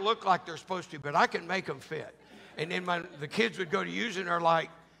may not look like they're supposed to, but I can make them fit. And then the kids would go to use it, and they're like,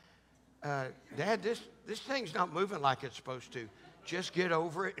 Dad, this thing's not moving like it's supposed to. Just get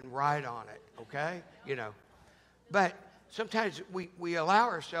over it and ride on it, okay? You know. But sometimes we allow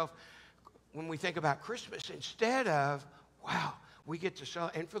ourselves, when we think about Christmas, instead of, wow, we get to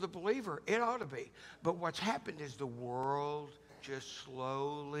celebrate. And for the believer, it ought to be. But what's happened is the world just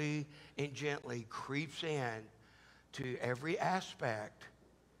slowly and gently creeps in to every aspect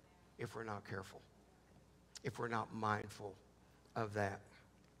if we're not careful, if we're not mindful of that.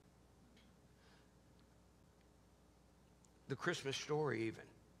 The Christmas story even.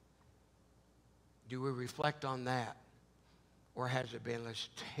 Do we reflect on that? Or has it been, let's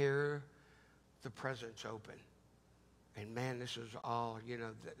tear the presents open? And man, this is all, you know,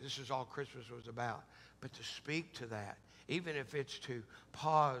 this is all Christmas was about. But to speak to that, even if it's to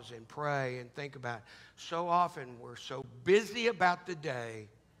pause and pray and think about it. So often we're so busy about the day.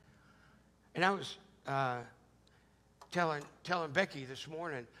 And I was telling Becky this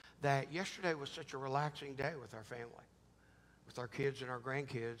morning that yesterday was such a relaxing day with our family, with our kids and our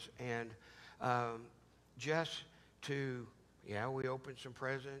grandkids. And just to, we opened some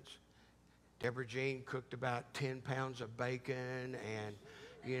presents. Deborah Jean cooked about 10 pounds of bacon, and,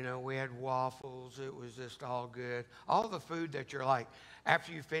 you know, we had waffles. It was just all good. All the food that you're like,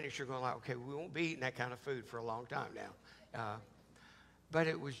 after you finish, you're going like, okay, we won't be eating that kind of food for a long time now. But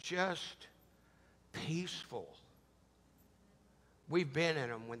it was just peaceful. We've been in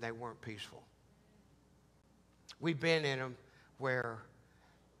them when they weren't peaceful. We've been in them where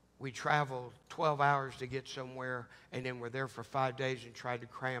we traveled 12 hours to get somewhere, and then we're there for 5 days and tried to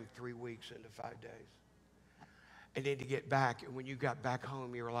cram 3 weeks into 5 days. And then to get back, and when you got back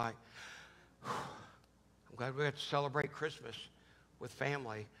home, you were like, I'm glad we got to celebrate Christmas with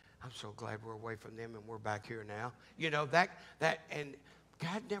family. I'm so glad we're away from them and we're back here now. You know, that, and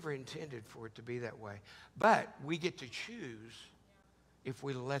God never intended for it to be that way. But we get to choose if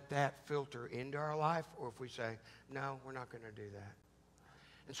we let that filter into our life or if we say, no, we're not going to do that.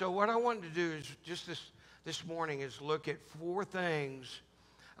 And so what I wanted to do is just this morning is look at 4 things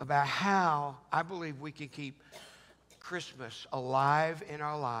about how I believe we can keep Christmas alive in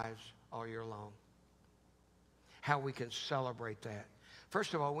our lives all year long. How we can celebrate that.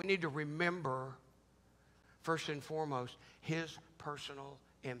 First of all, we need to remember, first and foremost, his personal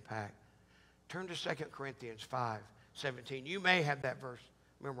impact. Turn to 2 Corinthians 5:17. You may have that verse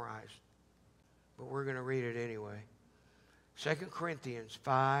memorized, but we're going to read it anyway. 2 Corinthians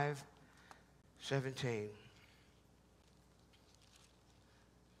 5:17.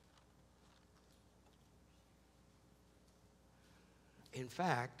 In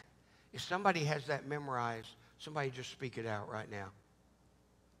fact, if somebody has that memorized, somebody just speak it out right now.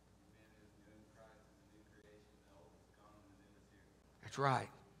 That's right.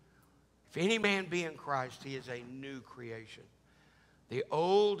 If any man be in Christ, he is a new creation. The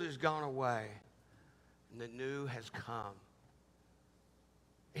old is gone away, and the new has come.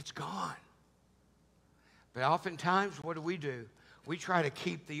 It's gone. But oftentimes, what do? We try to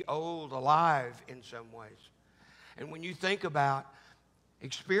keep the old alive in some ways. And when you think about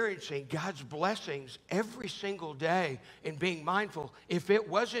experiencing God's blessings every single day and being mindful, if it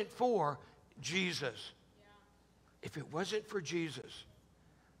wasn't for Jesus, if it wasn't for Jesus,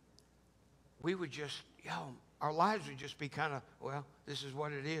 we would just, our lives would just be kind of, well, this is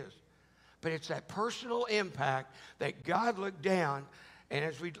what it is. But it's that personal impact that God looked down, and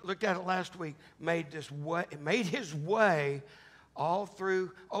as we looked at it last week, made his way all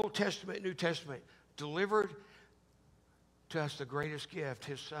through Old Testament, New Testament, delivered to us the greatest gift,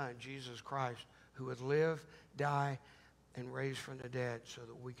 his Son, Jesus Christ, who would live, die, and raise from the dead so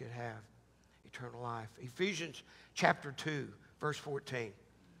that we could have eternal life. Ephesians chapter 2, verse 14.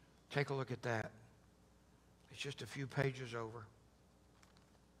 Take a look at that. It's just a few pages over.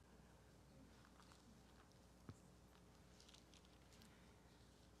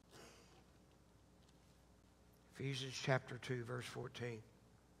 Ephesians chapter 2, verse 14.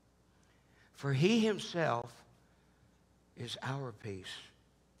 For he himself is our peace.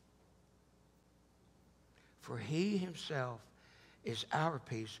 For he himself is our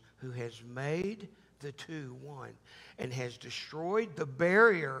peace, who has made the two one, and has destroyed the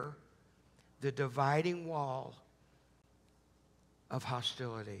barrier, the dividing wall of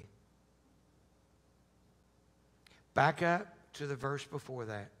hostility. Back up to the verse before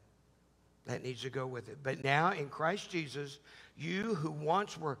that. That needs to go with it. But now in Christ Jesus, you who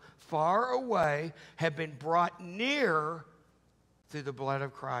once were far away have been brought near through the blood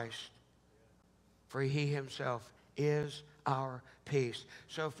of Christ. For he himself is our peace.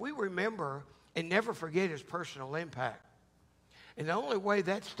 So if we remember and never forget his personal impact, and the only way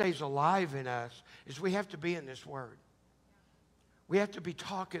that stays alive in us is we have to be in this word. We have to be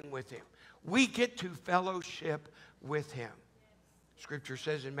talking with him. We get to fellowship with him. Scripture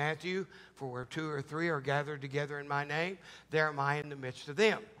says in Matthew, for where two or three are gathered together in my name, there am I in the midst of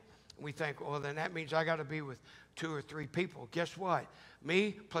them. And we think, well, then that means I got to be with two or three people. Guess what?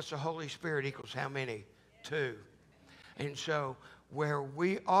 Me plus the Holy Spirit equals how many? Two. And so where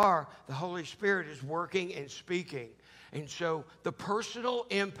we are, the Holy Spirit is working and speaking. And so the personal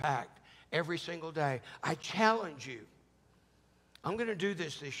impact every single day. I challenge you. I'm going to do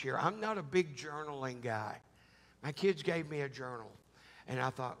this year. I'm not a big journaling guy. My kids gave me a journal. And I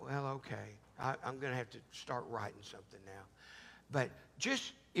thought, well, okay, I'm going to have to start writing something now. But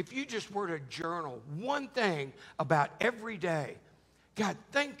if you just were to journal one thing about every day, God,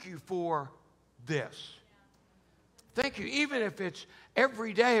 thank you for this. Thank you. Even if it's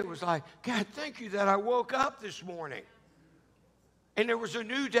every day, it was like, God, thank you that I woke up this morning and there was a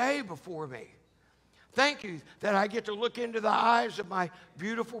new day before me. Thank you that I get to look into the eyes of my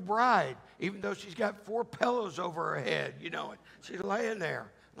beautiful bride, even though she's got 4 pillows over her head, you know, and she's laying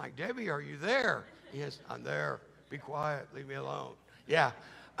there. I'm like, Debbie, are you there? Yes, I'm there. Be quiet. Leave me alone. Yeah.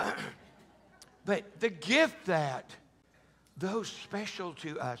 But the gift that those special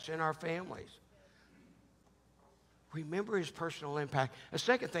to us in our families, remember his personal impact. The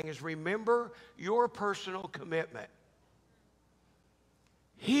second thing is remember your personal commitment.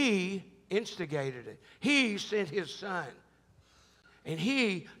 He instigated it. He sent his Son. And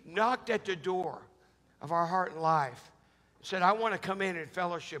he knocked at the door of our heart and life and said, I want to come in and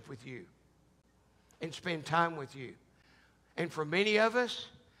fellowship with you and spend time with you. And for many of us,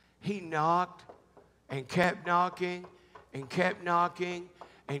 he knocked and kept knocking and kept knocking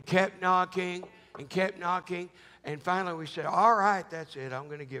and kept knocking and kept knocking. And finally we said, all right, that's it. I'm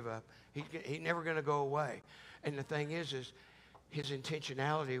going to give up. He's never going to go away. And the thing is his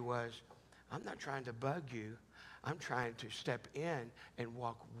intentionality was, I'm not trying to bug you. I'm trying to step in and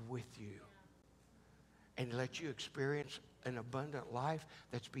walk with you and let you experience an abundant life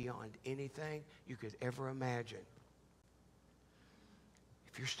that's beyond anything you could ever imagine.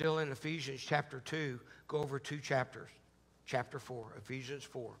 If you're still in Ephesians chapter 2, go over 2 chapters. Chapter 4, Ephesians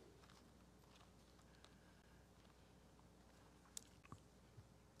 4.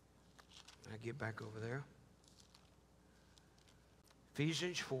 I get back over there.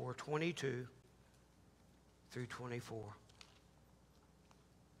 Ephesians 4, 22 through 24.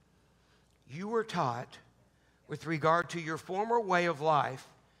 You were taught, with regard to your former way of life,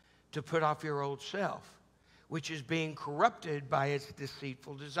 to put off your old self, which is being corrupted by its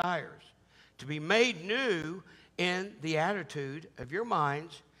deceitful desires, to be made new in the attitude of your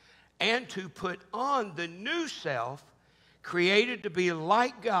minds, and to put on the new self, created to be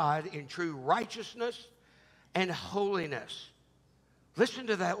like God in true righteousness and holiness. Listen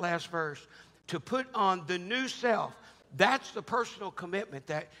to that last verse. To put on the new self. That's the personal commitment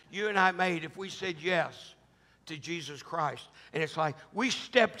that you and I made if we said yes to Jesus Christ. And it's like we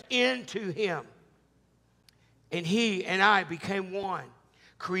stepped into him. And he and I became one.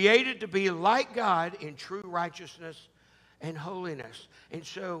 Created to be like God in true righteousness and holiness. And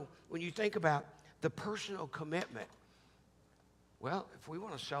so when you think about the personal commitment, well, if we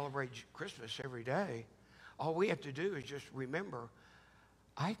want to celebrate Christmas every day, all we have to do is just remember,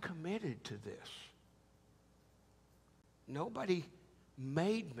 I committed to this. Nobody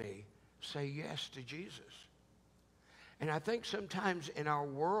made me. say yes to Jesus. And I think sometimes in our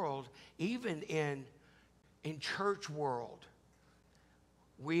world, even in church world,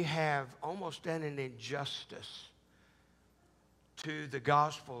 we have almost done an injustice to the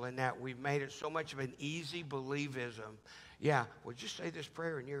gospel in that we've made it so much of an easy believism. Yeah, well, just say this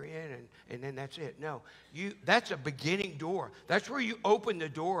prayer and you're in, and then that's it. No, that's a beginning door. That's where you open the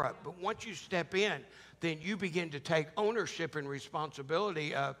door up. But once you step in, then you begin to take ownership and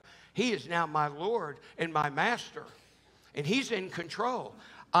responsibility of, he is now my Lord and my master, and he's in control.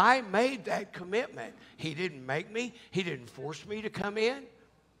 I made that commitment. He didn't make me. He didn't force me to come in,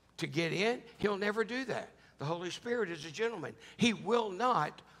 to get in. He'll never do that. The Holy Spirit is a gentleman. He will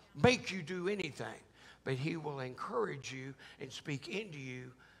not make you do anything, but he will encourage you and speak into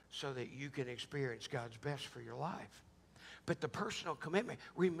you so that you can experience God's best for your life. But the personal commitment,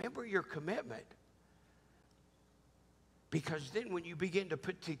 remember your commitment. Because then when you begin to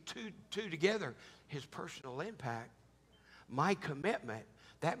put the two together, his personal impact, my commitment,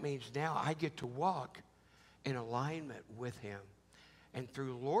 that means now I get to walk in alignment with him. And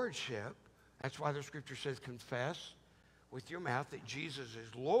through lordship, that's why the scripture says, confess with your mouth that Jesus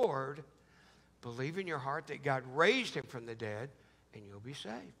is Lord, believe in your heart that God raised him from the dead, and you'll be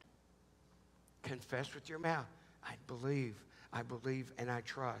saved. Confess with your mouth, I believe, and I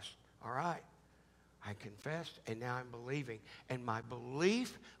trust. All right. I confessed, and now I'm believing. And my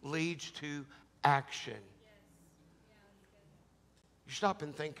belief leads to action. You stop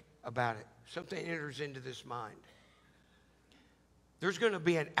and think about it. Something enters into this mind. There's going to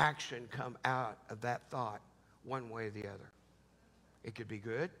be an action come out of that thought one way or the other. It could be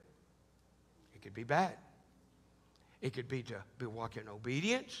good. It could be bad. It could be to walk in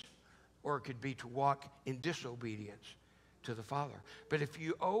obedience, or it could be to walk in disobedience to the Father. But if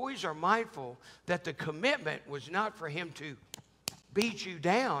you always are mindful that the commitment was not for him to beat you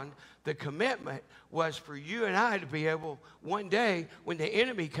down, the commitment was for you and I to be able one day when the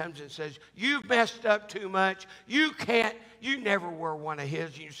enemy comes and says, you've messed up too much, you never were one of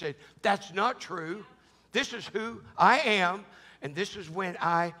his, and you said, that's not true. This is who I am, and this is when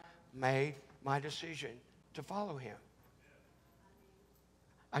I made my decision to follow him.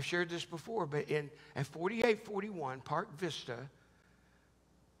 I've shared this before, but at 4841 Park Vista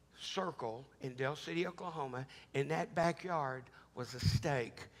Circle in Del City, Oklahoma, in that backyard was a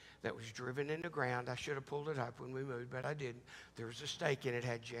stake that was driven in the ground. I should have pulled it up when we moved, but I didn't. There was a stake, and it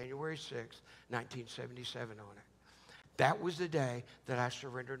had January 6, 1977 on it. That was the day that I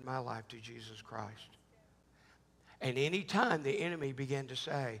surrendered my life to Jesus Christ. And any time the enemy began to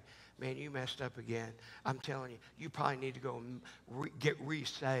say, man, you messed up again, I'm telling you, you probably need to go and get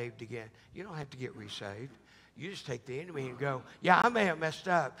re-saved again. You don't have to get re-saved. You just take the enemy and go, yeah, I may have messed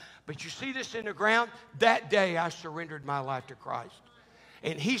up, but you see this in the ground? That day I surrendered my life to Christ.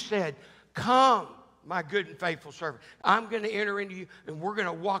 And he said, come, my good and faithful servant. I'm going to enter into you, and we're going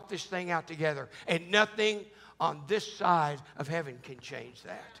to walk this thing out together. And nothing on this side of heaven can change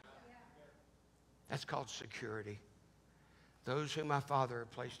that. That's called security. Those whom my Father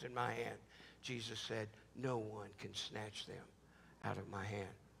had placed in my hand, Jesus said, no one can snatch them out of my hand.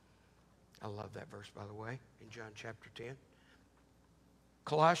 I love that verse, by the way, in John chapter 10.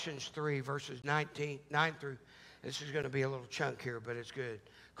 Colossians 3, verses 9 through, this is going to be a little chunk here, but it's good.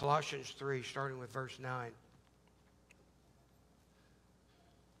 Colossians 3, starting with verse 9.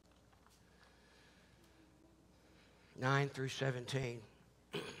 (9 through 17).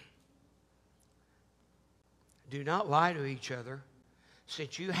 Do not lie to each other,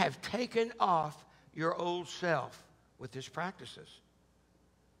 since you have taken off your old self with its practices,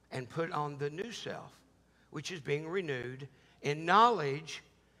 and put on the new self, which is being renewed in knowledge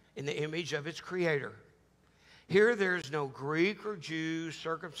in the image of its creator. Here there is no Greek or Jew,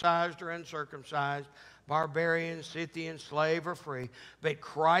 circumcised or uncircumcised, barbarian, Scythian, slave or free, but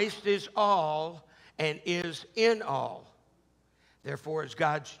Christ is all and is in all. Therefore, as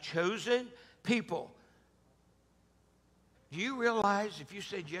God's chosen people, do you realize if you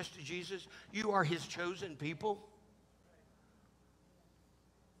said yes to Jesus, you are his chosen people?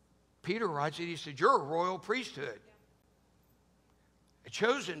 Peter writes it, he said, you're a royal priesthood. A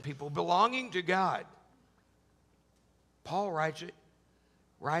chosen people belonging to God. Paul writes it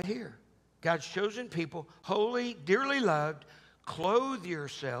right here. God's chosen people, holy, dearly loved, clothe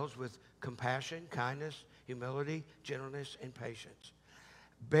yourselves with compassion, kindness, humility, gentleness, and patience.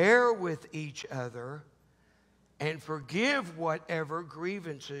 Bear with each other and forgive whatever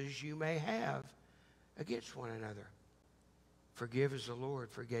grievances you may have against one another. Forgive as the Lord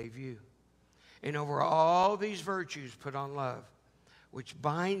forgave you. And over all these virtues put on love, which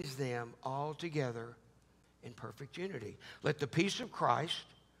binds them all together in perfect unity. Let the peace of Christ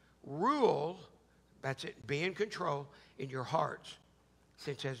rule, that's it, be in control in your hearts,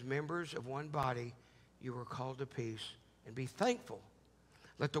 since as members of one body you were called to peace, and be thankful.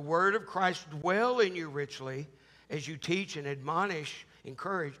 Let the word of Christ dwell in you richly as you teach and admonish,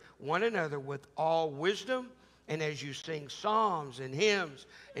 encourage one another with all wisdom, and as you sing psalms and hymns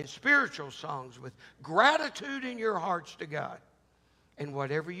and spiritual songs with gratitude in your hearts to God. And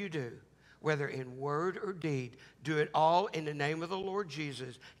whatever you do, whether in word or deed, do it all in the name of the Lord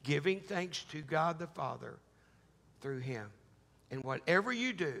Jesus, giving thanks to God the Father through him. And whatever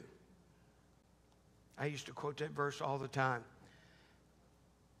you do, I used to quote that verse all the time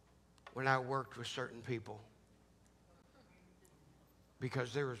when I worked with certain people,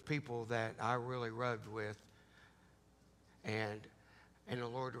 because there was people that I really rubbed with, and the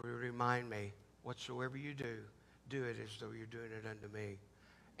Lord would remind me, whatsoever you do, do it as though you're doing it unto me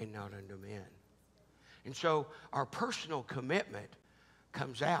and not unto men. And so our personal commitment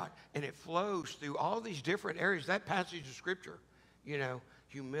comes out, and it flows through all these different areas. That passage of Scripture, you know,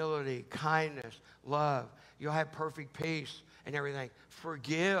 humility, kindness, love. You'll have perfect peace and everything.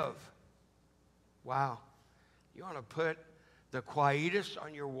 Forgive. Wow. You want to put the quietus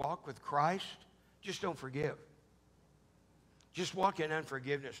on your walk with Christ? Just don't forgive. Just walk in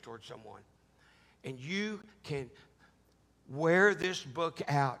unforgiveness towards someone. And you can wear this book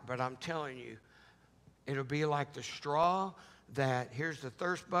out, but I'm telling you, it'll be like the straw that, here's the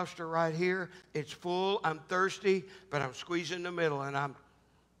thirst buster right here. It's full, I'm thirsty, but I'm squeezing the middle, and I'm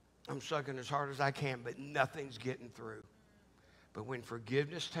sucking as hard as I can, but nothing's getting through. But when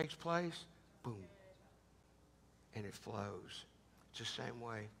forgiveness takes place, boom, and it flows. It's the same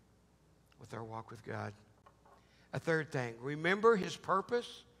way with our walk with God. A third thing, remember his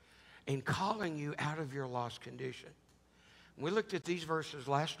purpose in calling you out of your lost condition. We looked at these verses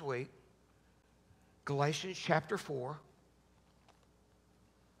last week. Galatians chapter 4.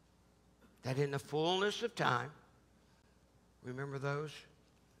 That in the fullness of time, remember those?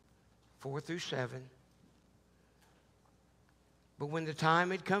 4 through 7. But when the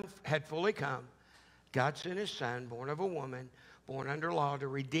time had fully come, God sent his Son, born of a woman, born under law, to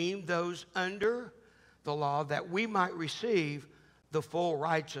redeem those under the law, that we might receive the full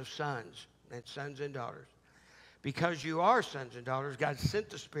rights of sons and daughters. Because you are sons and daughters, God sent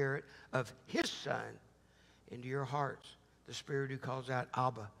the Spirit of his Son into your hearts, the Spirit who calls out,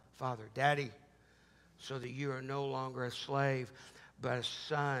 Abba, Father, Daddy, so that you are no longer a slave, but a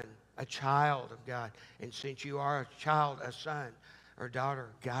son, a child of God. And since you are a child, a son or daughter,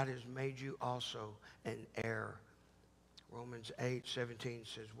 God has made you also an heir. Romans 8:17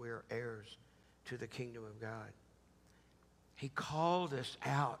 says we are heirs to the kingdom of God. He called us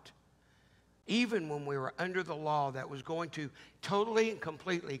out even when we were under the law that was going to totally and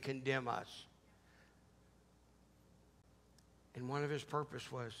completely condemn us. And one of his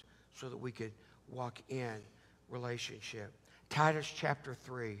purpose was so that we could walk in relationship. Titus chapter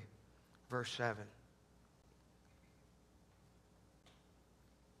 3, verse 7.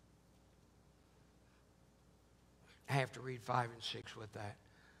 I have to read 5 and 6 with that.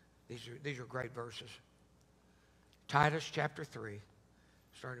 These are great verses. Titus chapter 3,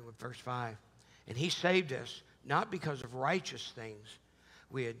 starting with verse 5. And he saved us not because of righteous things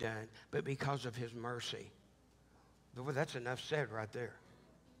we had done, but because of his mercy. Boy, that's enough said right there.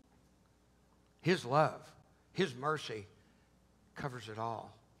 His love, his mercy covers it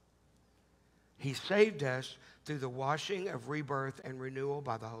all. He saved us through the washing of rebirth and renewal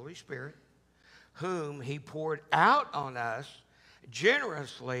by the Holy Spirit, whom he poured out on us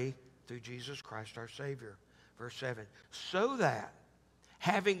generously through Jesus Christ our Savior. Verse 7, so that,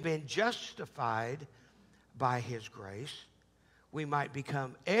 having been justified by his grace, we might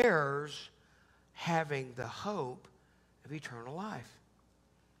become heirs, having the hope of eternal life.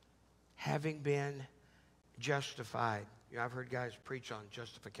 Having been justified. You know, I've heard guys preach on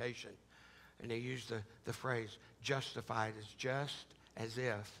justification, and they use the phrase, justified is just as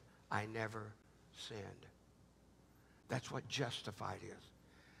if I never sinned. That's what justified is.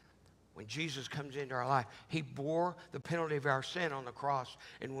 When Jesus comes into our life, he bore the penalty of our sin on the cross.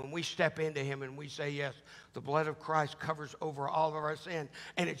 And when we step into him and we say yes, the blood of Christ covers over all of our sin.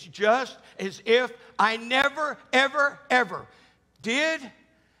 And it's just as if I never, ever, ever did,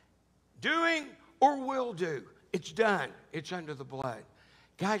 doing, or will do. It's done. It's under the blood.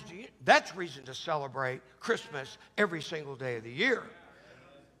 Guys, that's reason to celebrate Christmas every single day of the year.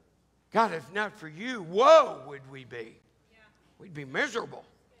 God, if not for you, woe would we be. We'd be miserable.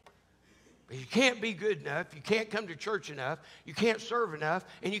 But you can't be good enough. You can't come to church enough. You can't serve enough.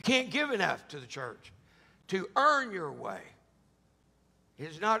 And you can't give enough to the church to earn your way. It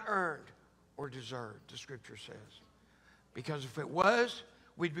is not earned or deserved, the Scripture says. Because if it was,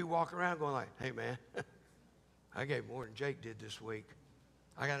 we'd be walking around going like, hey, man, I gave more than Jake did this week.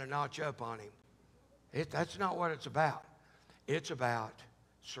 I got a notch up on him. That's not what it's about. It's about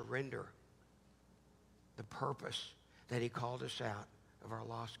surrender, the purpose that he called us out of our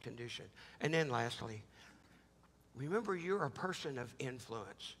lost condition. And then lastly, remember, you're a person of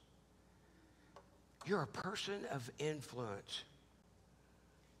influence. You're a person of influence.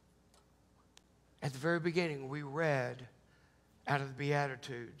 At the very beginning, we read out of the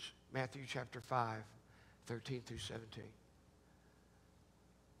Beatitudes, Matthew chapter 5, 13 through 17.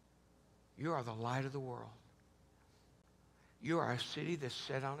 You are the light of the world. You are a city that's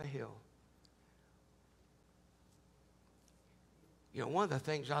set on a hill. You know, one of the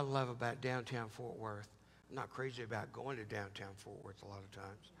things I love about downtown Fort Worth, I'm not crazy about going to downtown Fort Worth a lot of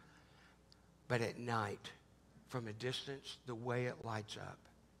times, but at night, from a distance, the way it lights up,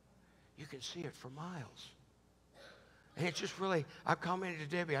 you can see it for miles. And it's just really, I commented to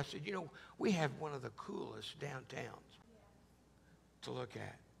Debbie, I said, you know, we have one of the coolest downtowns to look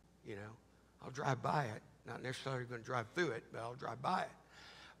at, you know. I'll drive by it, not necessarily going to drive through it, but I'll drive by it.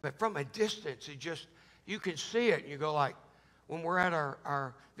 But from a distance, it just, you can see it, and you go like, when we're at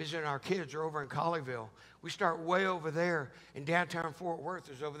our visiting our kids or over in Colleyville, we start way over there, and downtown Fort Worth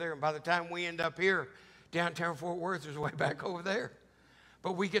is over there, and by the time we end up here, downtown Fort Worth is way back over there.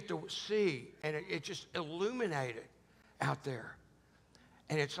 But we get to see, and it just illuminated out there.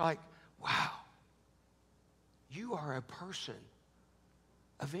 And it's like, wow, you are a person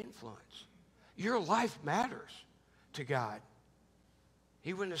of influence. Your life matters to God.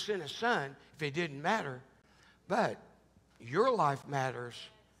 He wouldn't have sent his son if it didn't matter. But your life matters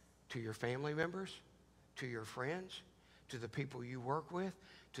to your family members, to your friends, to the people you work with,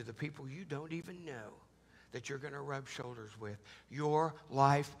 to the people you don't even know that you're going to rub shoulders with. Your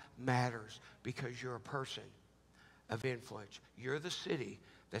life matters because you're a person of influence. You're the city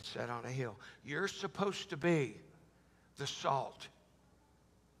that's set on a hill. You're supposed to be the salt,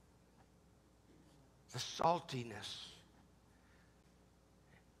 the saltiness.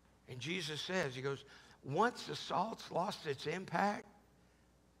 And Jesus says, he goes, once the salt's lost its impact,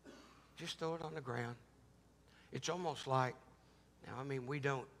 just throw it on the ground. It's almost like, now, I mean, we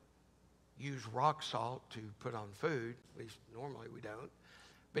don't use rock salt to put on food. At least normally we don't.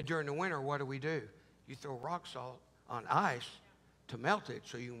 But during the winter, what do? You throw rock salt on ice to melt it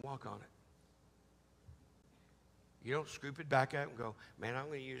so you can walk on it. You don't scoop it back up and go, man, I'm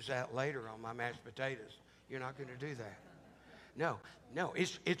going to use that later on my mashed potatoes. You're not going to do that. No,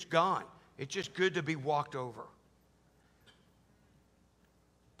 it's gone. It's just good to be walked over.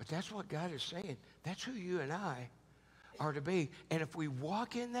 But that's what God is saying. That's who you and I are to be. And if we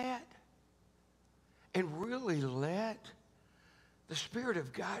walk in that and really let the Spirit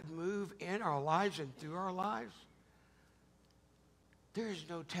of God move in our lives and through our lives, there is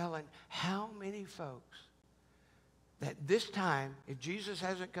no telling how many folks that this time, if Jesus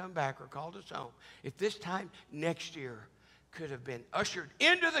hasn't come back or called us home, if this time next year could have been ushered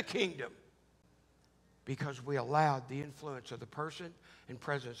into the kingdom because we allowed the influence of the person and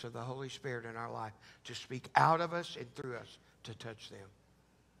presence of the Holy Spirit in our life to speak out of us and through us to touch them,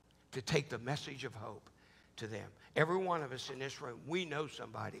 to take the message of hope to them. Every one of us in this room, we know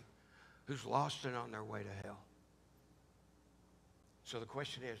somebody who's lost and on their way to hell. So the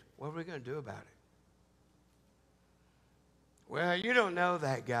question is, what are we going to do about it? Well, you don't know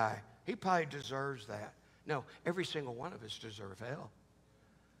that guy. He probably deserves that. No, every single one of us deserve hell.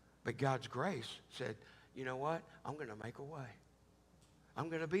 But God's grace said, you know what? I'm going to make a way. I'm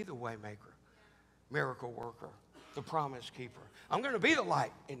going to be the way maker, miracle worker, the promise keeper. I'm going to be the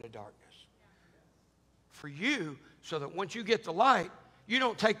light in the darkness for you, so that once you get the light, you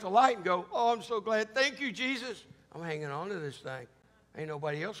don't take the light and go, oh, I'm so glad. Thank you, Jesus. I'm hanging on to this thing. Ain't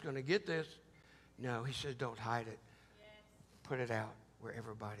nobody else going to get this. No, he says, don't hide it. Put it out where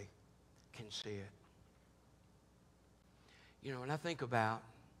everybody can see it. You know, and I think about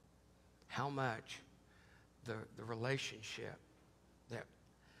how much the relationship that,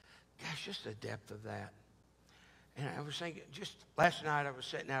 gosh, just the depth of that. And I was thinking, just last night I was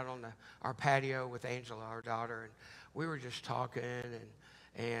sitting out on our patio with Angela, our daughter, and we were just talking,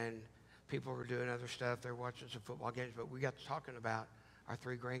 and people were doing other stuff. They were watching some football games, but we got to talking about our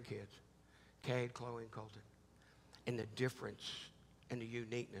three grandkids, Cade, Chloe, and Colton, and the difference and the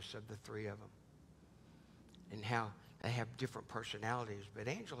uniqueness of the three of them, and how they have different personalities. But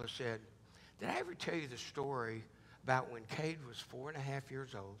Angela said, did I ever tell you the story about when Cade was 4.5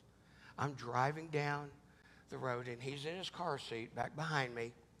 years old? I'm driving down the road, and he's in his car seat back behind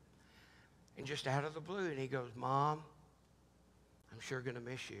me, and just out of the blue, and he goes, Mom, I'm sure going to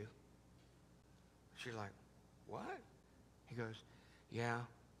miss you. She's like, what? He goes, Yeah,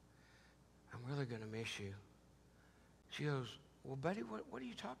 I'm really going to miss you. She goes, well, buddy, what are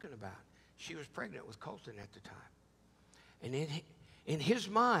you talking about? She was pregnant with Colton at the time. And in his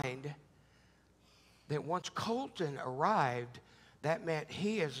mind, that once Colton arrived, that meant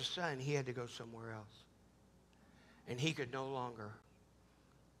he, as a son, he had to go somewhere else. And he could no longer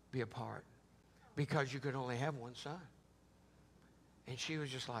be a part because you could only have one son. And she was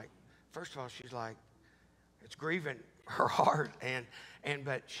just like, first of all, she's like, it's grieving her heart.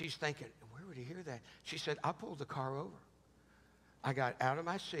 But she's thinking, where would he hear that? She said, I pulled the car over. I got out of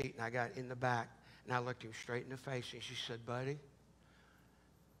my seat and I got in the back and I looked him straight in the face and she said, buddy,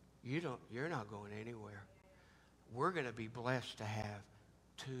 you're not going anywhere. We're going to be blessed to have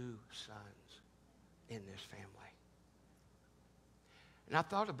 2 sons in this family. And I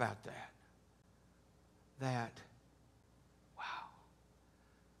thought about that, wow,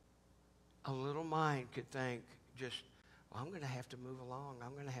 a little mind could think just, well, I'm going to have to move along.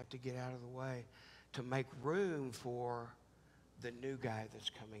 I'm going to have to get out of the way to make room for the new guy that's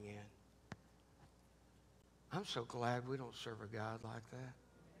coming in. I'm so glad we don't serve a God like that.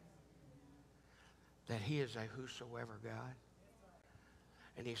 That he is a whosoever God.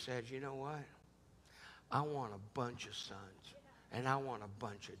 And he says, you know what? I want a bunch of sons and I want a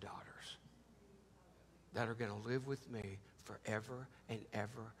bunch of daughters that are going to live with me forever and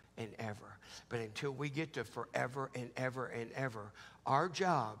ever and ever. But until we get to forever and ever and ever, our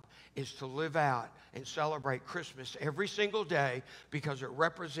job is to live out and celebrate Christmas every single day because it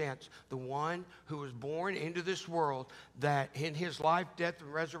represents the one who was born into this world that in his life, death,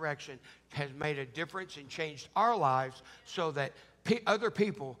 and resurrection has made a difference and changed our lives so that other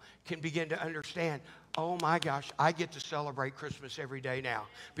people can begin to understand, oh my gosh, I get to celebrate Christmas every day now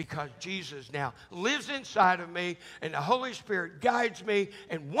because Jesus now lives inside of me and the Holy Spirit guides me,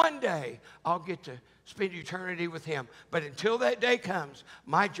 and one day I'll get to spend eternity with him. But until that day comes,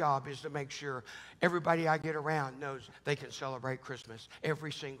 my job is to make sure everybody I get around knows they can celebrate Christmas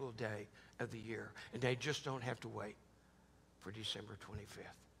every single day of the year, and they just don't have to wait for December 25th.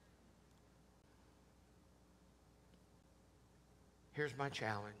 Here's my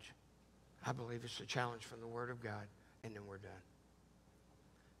challenge. I believe it's a challenge from the Word of God, and then we're done.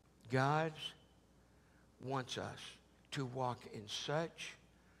 God wants us to walk in such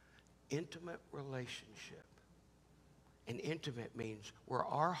intimate relationship. And intimate means where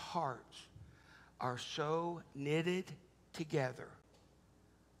our hearts are so knitted together.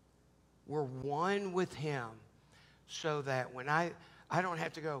 We're one with him so that when I don't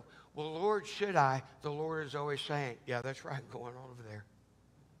have to go, well, Lord, should I? The Lord is always saying, yeah, that's right, going on over there.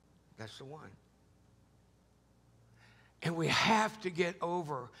 That's the one. And we have to get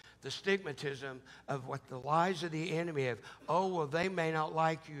over the stigmatism of what the lies of the enemy have. Oh, well, they may not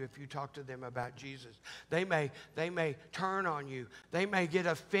like you if you talk to them about Jesus. They may turn on you. They may get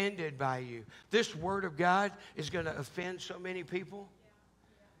offended by you. This Word of God is going to offend so many people.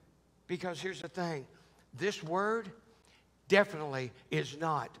 Because here's the thing. This Word definitely is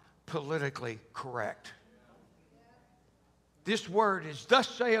not politically correct. This Word is, thus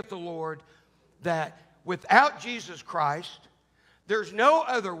saith the Lord, that without Jesus Christ, there's no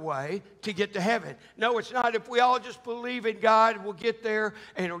other way to get to heaven. No, it's not. If we all just believe in God, we'll get there.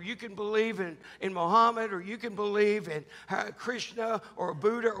 Or you can believe in Muhammad, or you can believe in Krishna or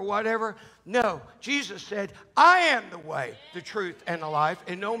Buddha or whatever. No, Jesus said, I am the way, the truth, and the life,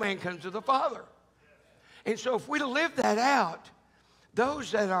 and no man comes to the Father. And so if we live that out,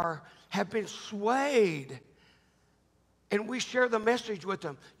 those that have been swayed, and we share the message with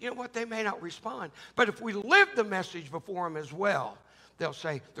them, you know what? They may not respond. But if we live the message before them as well, they'll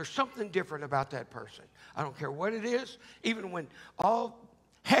say, there's something different about that person. I don't care what it is. Even when all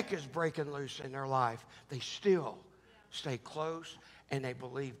heck is breaking loose in their life, they still stay close and they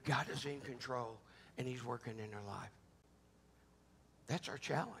believe God is in control and he's working in their life. That's our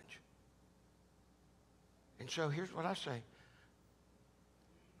challenge. And so here's what I say.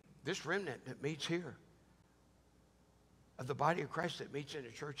 This remnant that meets here, of the body of Christ that meets in the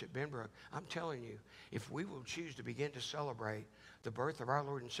church at Benbrook, I'm telling you, if we will choose to begin to celebrate the birth of our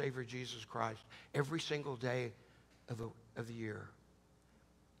Lord and Savior Jesus Christ every single day of the year,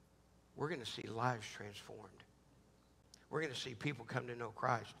 we're going to see lives transformed. We're going to see people come to know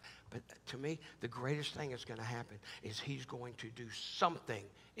Christ. But to me, the greatest thing that's going to happen is he's going to do something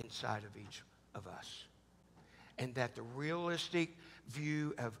inside of each of us. And that the realistic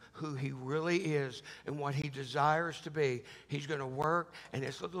view of who he really is and what he desires to be, he's going to work, and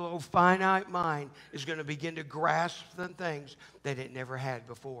this little old finite mind is going to begin to grasp the things that it never had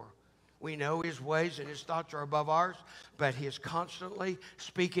before. We know his ways and his thoughts are above ours, but he is constantly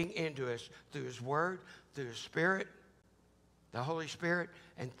speaking into us through his word, through his spirit, the Holy Spirit,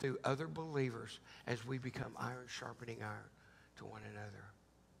 and through other believers as we become iron sharpening iron to one another.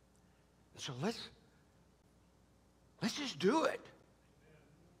 And so let's just do it.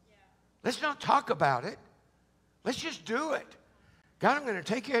 Let's not talk about it. Let's just do it. God, I'm going to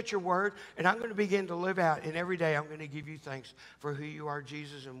take you at your word, and I'm going to begin to live out. And every day I'm going to give you thanks for who you are,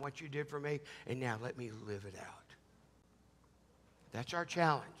 Jesus, and what you did for me. And now let me live it out. That's our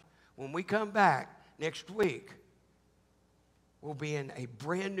challenge. When we come back next week, we'll be in a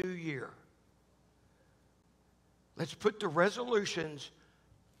brand new year. Let's put the resolutions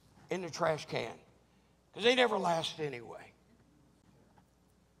in the trash can, because they never last anyway.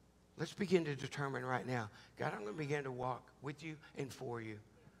 Let's begin to determine right now, God, I'm going to begin to walk with you and for you.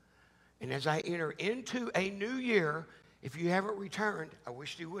 And as I enter into a new year, if you haven't returned, I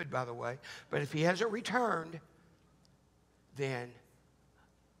wish you would, by the way, but if he hasn't returned, then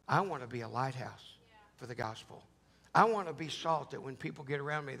I want to be a lighthouse for the gospel. I want to be salt that when people get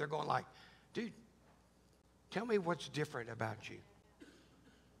around me, they're going like, dude, tell me what's different about you.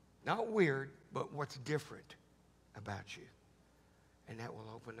 Not weird, but what's different about you. And that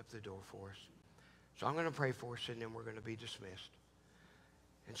will open up the door for us. So I'm going to pray for us, and then we're going to be dismissed.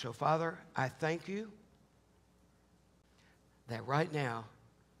 And so, Father, I thank you that right now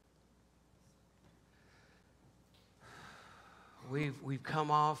we've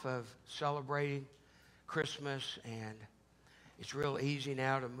come off of celebrating Christmas, and it's real easy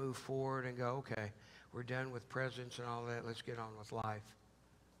now to move forward and go, okay, we're done with presents and all that. Let's get on with life.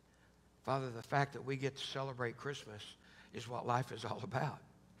 Father, the fact that we get to celebrate Christmas is what life is all about.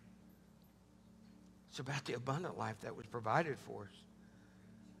 It's about the abundant life that was provided for us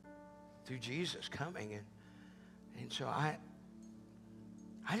through Jesus coming. And so I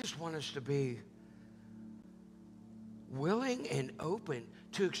just want us to be willing and open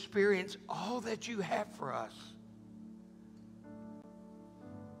to experience all that you have for us.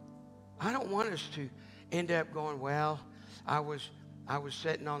 I don't want us to end up going, well, I was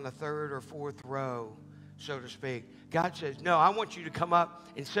sitting on the third or fourth row, so to speak. God says, no, I want you to come up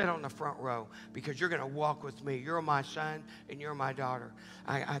and sit on the front row because you're going to walk with me. You're my son and you're my daughter.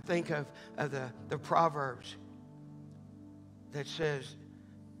 I think of the Proverbs that says,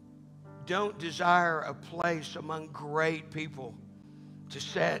 don't desire a place among great people, to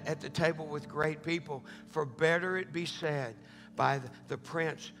sit at the table with great people, for better it be said by the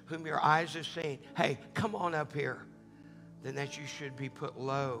prince whom your eyes have seen, hey, come on up here, than that you should be put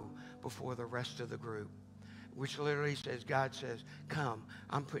low before the rest of the group. Which literally says, God says, come,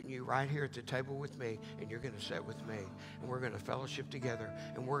 I'm putting you right here at the table with me, and you're going to sit with me, and we're going to fellowship together,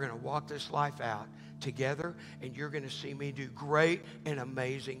 and we're going to walk this life out together, and you're going to see me do great and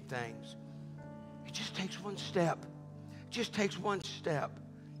amazing things. It just takes one step. It just takes one step.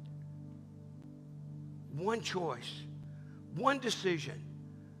 One choice. One decision.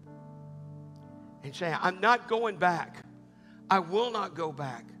 And say, I'm not going back. I will not go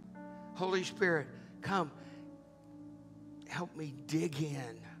back. Holy Spirit, come. Help me dig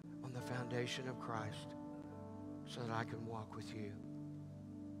in on the foundation of Christ so that I can walk with you.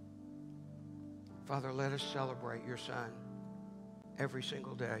 Father, let us celebrate your Son every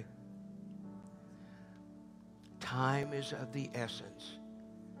single day. Time is of the essence.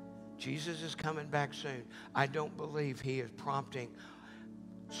 Jesus is coming back soon. I don't believe he is prompting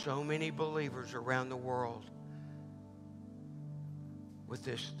so many believers around the world with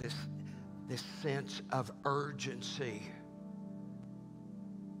this sense of urgency.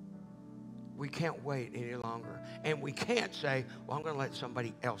 We can't wait any longer. And we can't say, well, I'm going to let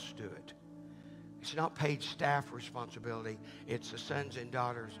somebody else do it. It's not paid staff responsibility. It's the sons and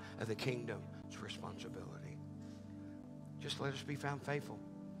daughters of the kingdom's responsibility. Just let us be found faithful.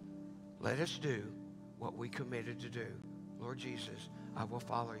 Let us do what we committed to do. Lord Jesus, I will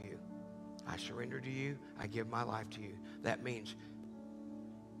follow you. I surrender to you. I give my life to you. That means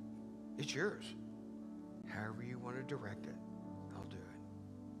it's yours. However you want to direct it, I'll do it.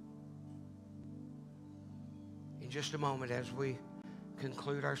 In just a moment, as we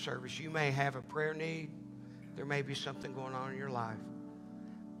conclude our service, you may have a prayer need. There may be something going on in your life.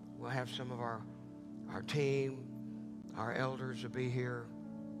 We'll have some of our team, our elders will be here,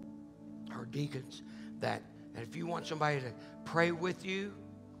 our deacons, that if you want somebody to pray with you,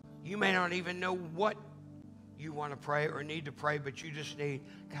 you may not even know what you want to pray or need to pray, but you just need,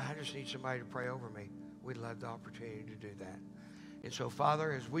 God, I just need somebody to pray over me. We'd love the opportunity to do that. And so,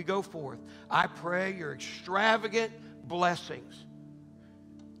 Father, as we go forth, I pray your extravagant blessings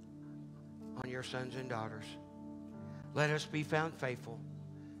on your sons and daughters. Let us be found faithful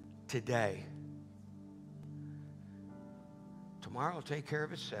today. Tomorrow will take care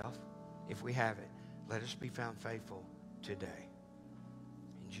of itself if we have it. Let us be found faithful today.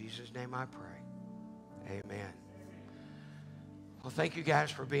 In Jesus' name I pray. Amen. Well, thank you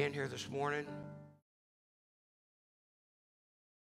guys for being here this morning.